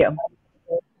start with you.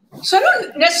 So I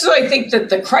don't necessarily think that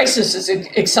the crisis is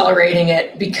accelerating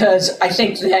it, because I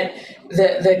think that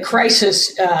the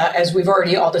crisis, as we've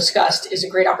already all discussed, is a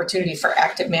great opportunity for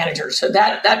active managers. So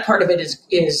that part of it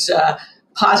is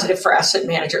positive for asset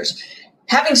managers.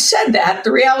 Having said that,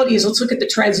 the reality is, let's look at the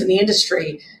trends in the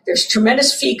industry. There's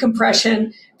tremendous fee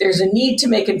compression. There's a need to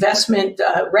make investment.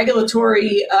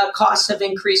 Regulatory costs have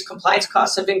increased. Compliance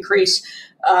costs have increased.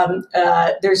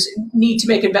 There's need to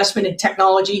make investment in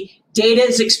technology. Data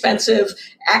is expensive.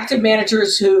 Active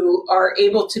managers who are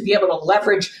able to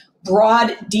leverage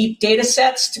broad, deep data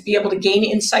sets to be able to gain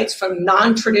insights from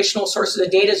non-traditional sources of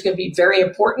data is going to be very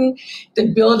important. The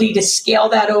ability to scale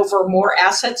that over more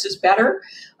assets is better.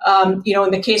 In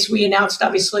the case we announced,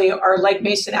 obviously, our Legg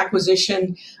Mason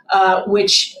acquisition,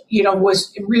 which,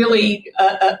 was really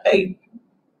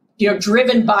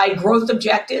driven by growth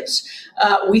objectives.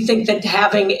 We think that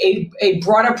having a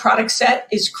broader product set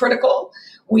is critical.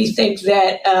 We think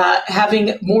that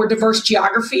having more diverse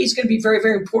geography is going to be very,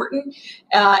 very important.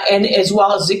 And as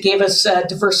well as it gave us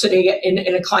diversity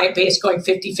in a client base going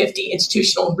 50-50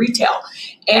 institutional and retail.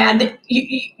 And,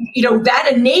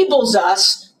 that enables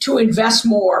us to invest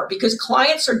more because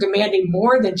clients are demanding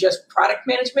more than just product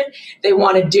management. They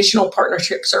want additional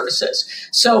partnership services.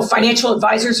 So financial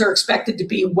advisors are expected to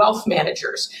be wealth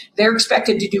managers. They're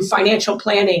expected to do financial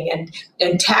planning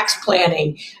and tax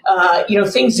planning,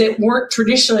 things that weren't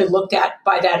traditionally looked at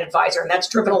by that advisor. And that's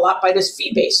driven a lot by this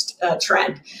fee-based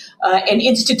trend. And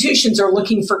institutions are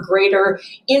looking for greater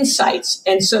insights.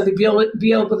 And so to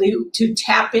be able to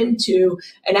tap into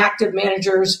an active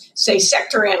manager's, say,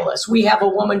 sector analyst. We have a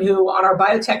woman who on our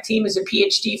biotech team is a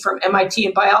PhD from MIT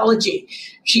in biology.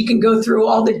 She can go through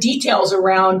all the details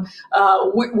around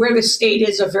where the state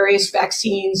is of various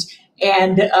vaccines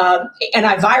and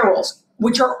antivirals,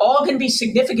 which are all going to be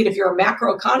significant if you're a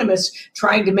macroeconomist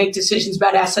trying to make decisions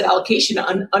about asset allocation,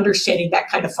 understanding that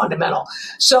kind of fundamental.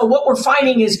 So what we're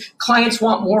finding is clients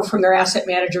want more from their asset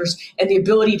managers, and the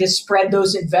ability to spread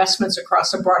those investments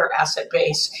across a broader asset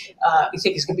base, we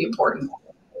think is going to be important.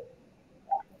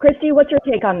 Christy, what's your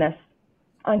take on this,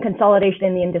 on consolidation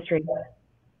in the industry?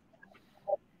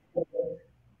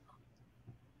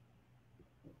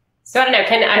 So I don't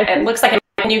know, it looks like,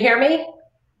 can you hear me?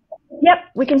 Yep,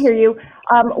 we can hear you.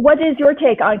 What is your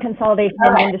take on consolidation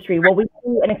in the industry? Will we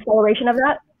see an acceleration of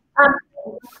that?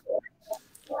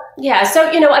 Yeah, so,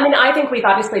 I think we've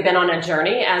obviously been on a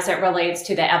journey as it relates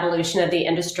to the evolution of the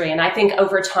industry. And I think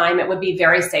over time, it would be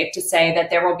very safe to say that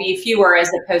there will be fewer as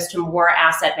opposed to more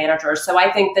asset managers. So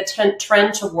I think the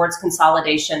trend towards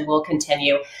consolidation will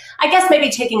continue. I guess maybe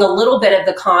taking a little bit of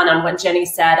the con on what Jenny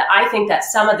said, I think that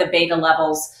some of the beta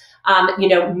levels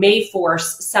may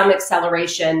force some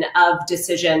acceleration of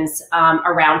decisions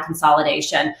around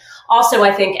consolidation. Also,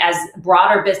 I think as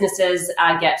broader businesses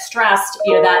get stressed,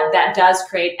 that does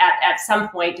create at some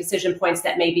point decision points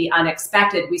that may be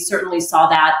unexpected. We certainly saw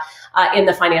that in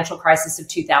the financial crisis of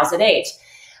 2008.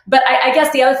 But I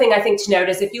guess the other thing I think to note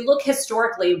is if you look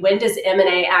historically, when does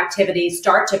M&A activity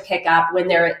start to pick up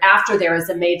after there is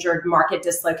a major market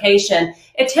dislocation?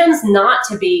 It tends not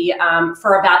to be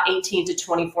for about 18 to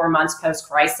 24 months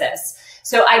post-crisis.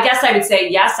 So I guess I would say,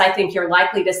 yes, I think you're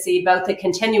likely to see both a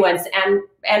continuance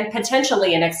and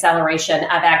potentially an acceleration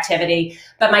of activity.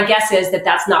 But my guess is that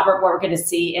that's not what we're going to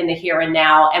see in the here and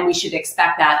now. And we should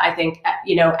expect that, I think,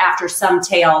 after some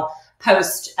tail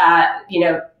post,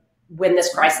 when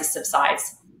this crisis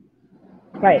subsides.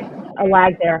 Right, a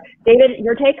lag there. David,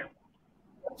 your take?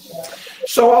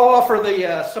 So I'll offer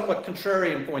the somewhat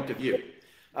contrarian point of view.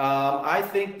 I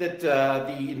think that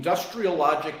the industrial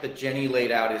logic that Jenny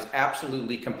laid out is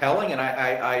absolutely compelling, and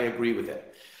I agree with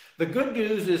it. The good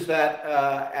news is that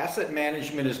asset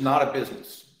management is not a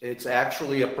business. It's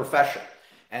actually a profession.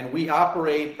 And we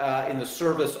operate in the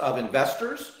service of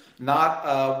investors,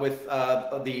 not with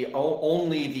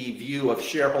only the view of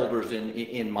shareholders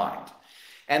in mind.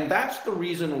 And that's the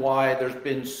reason why there's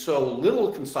been so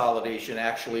little consolidation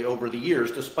actually over the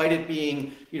years, despite it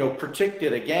being,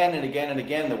 predicted again and again and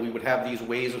again that we would have these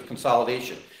waves of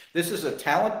consolidation. This is a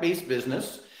talent-based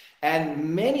business,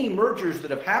 and many mergers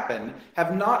that have happened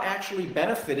have not actually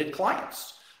benefited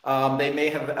clients. They may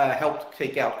have helped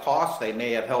take out costs. They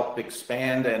may have helped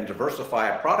expand and diversify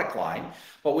a product line.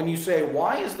 But when you say,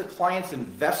 why is the client's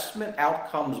investment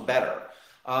outcomes better?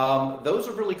 Those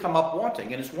have really come up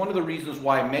wanting. And it's one of the reasons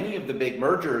why many of the big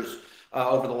mergers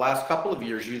over the last couple of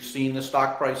years, you've seen the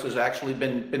stock prices actually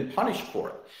been punished for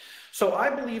it. So I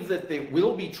believe that it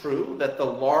will be true that the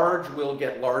large will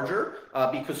get larger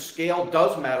because scale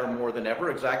does matter more than ever,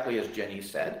 exactly as Jenny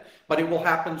said, but it will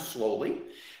happen slowly.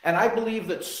 And I believe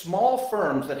that small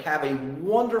firms that have a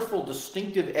wonderful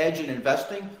distinctive edge in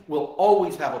investing will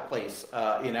always have a place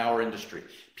in our industry.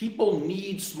 People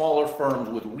need smaller firms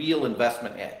with real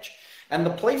investment edge. And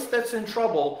the place that's in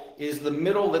trouble is the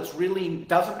middle that's really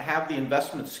doesn't have the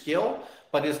investment skill,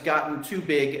 but has gotten too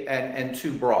big and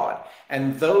too broad.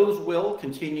 And those will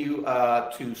continue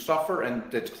to suffer and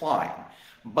decline.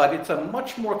 But it's a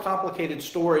much more complicated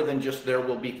story than just there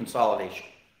will be consolidation.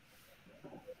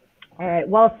 All right,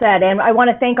 well said. And I want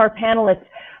to thank our panelists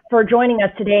for joining us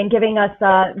today and giving us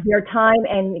their time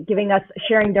and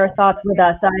sharing their thoughts with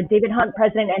us. David Hunt,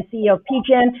 President and CEO of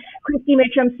PGIM, Christy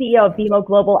Mitchum, CEO of BMO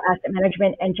Global Asset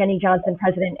Management, and Jenny Johnson,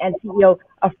 President and CEO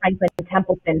of Franklin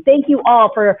Templeton. Thank you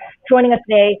all for joining us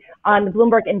today on the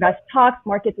Bloomberg Invest Talks,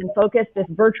 Markets in Focus, this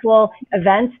virtual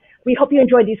event. We hope you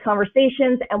enjoyed these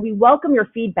conversations, and we welcome your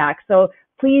feedback. So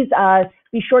please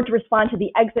be sure to respond to the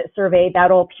exit survey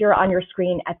that'll appear on your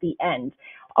screen at the end.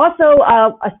 Also,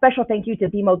 a special thank you to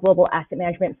BMO Global Asset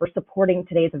Management for supporting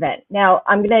today's event. Now,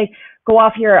 I'm going to go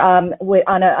off here on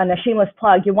a shameless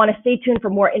plug. You want to stay tuned for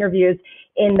more interviews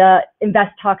in the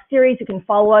Invest Talk series. You can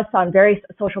follow us on various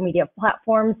social media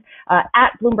platforms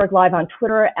at Bloomberg Live on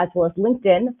Twitter, as well as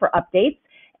LinkedIn for updates.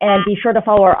 And be sure to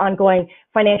follow our ongoing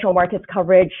financial markets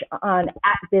coverage on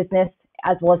 @business,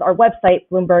 as well as our website,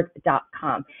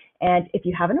 Bloomberg.com. And if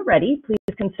you haven't already, please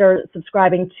consider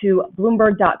subscribing to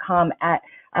Bloomberg.com at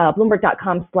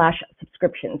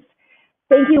Bloomberg.com/subscriptions.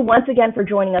 Thank you once again for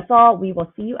joining us all. We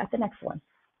will see you at the next one.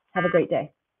 Have a great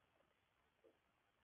day.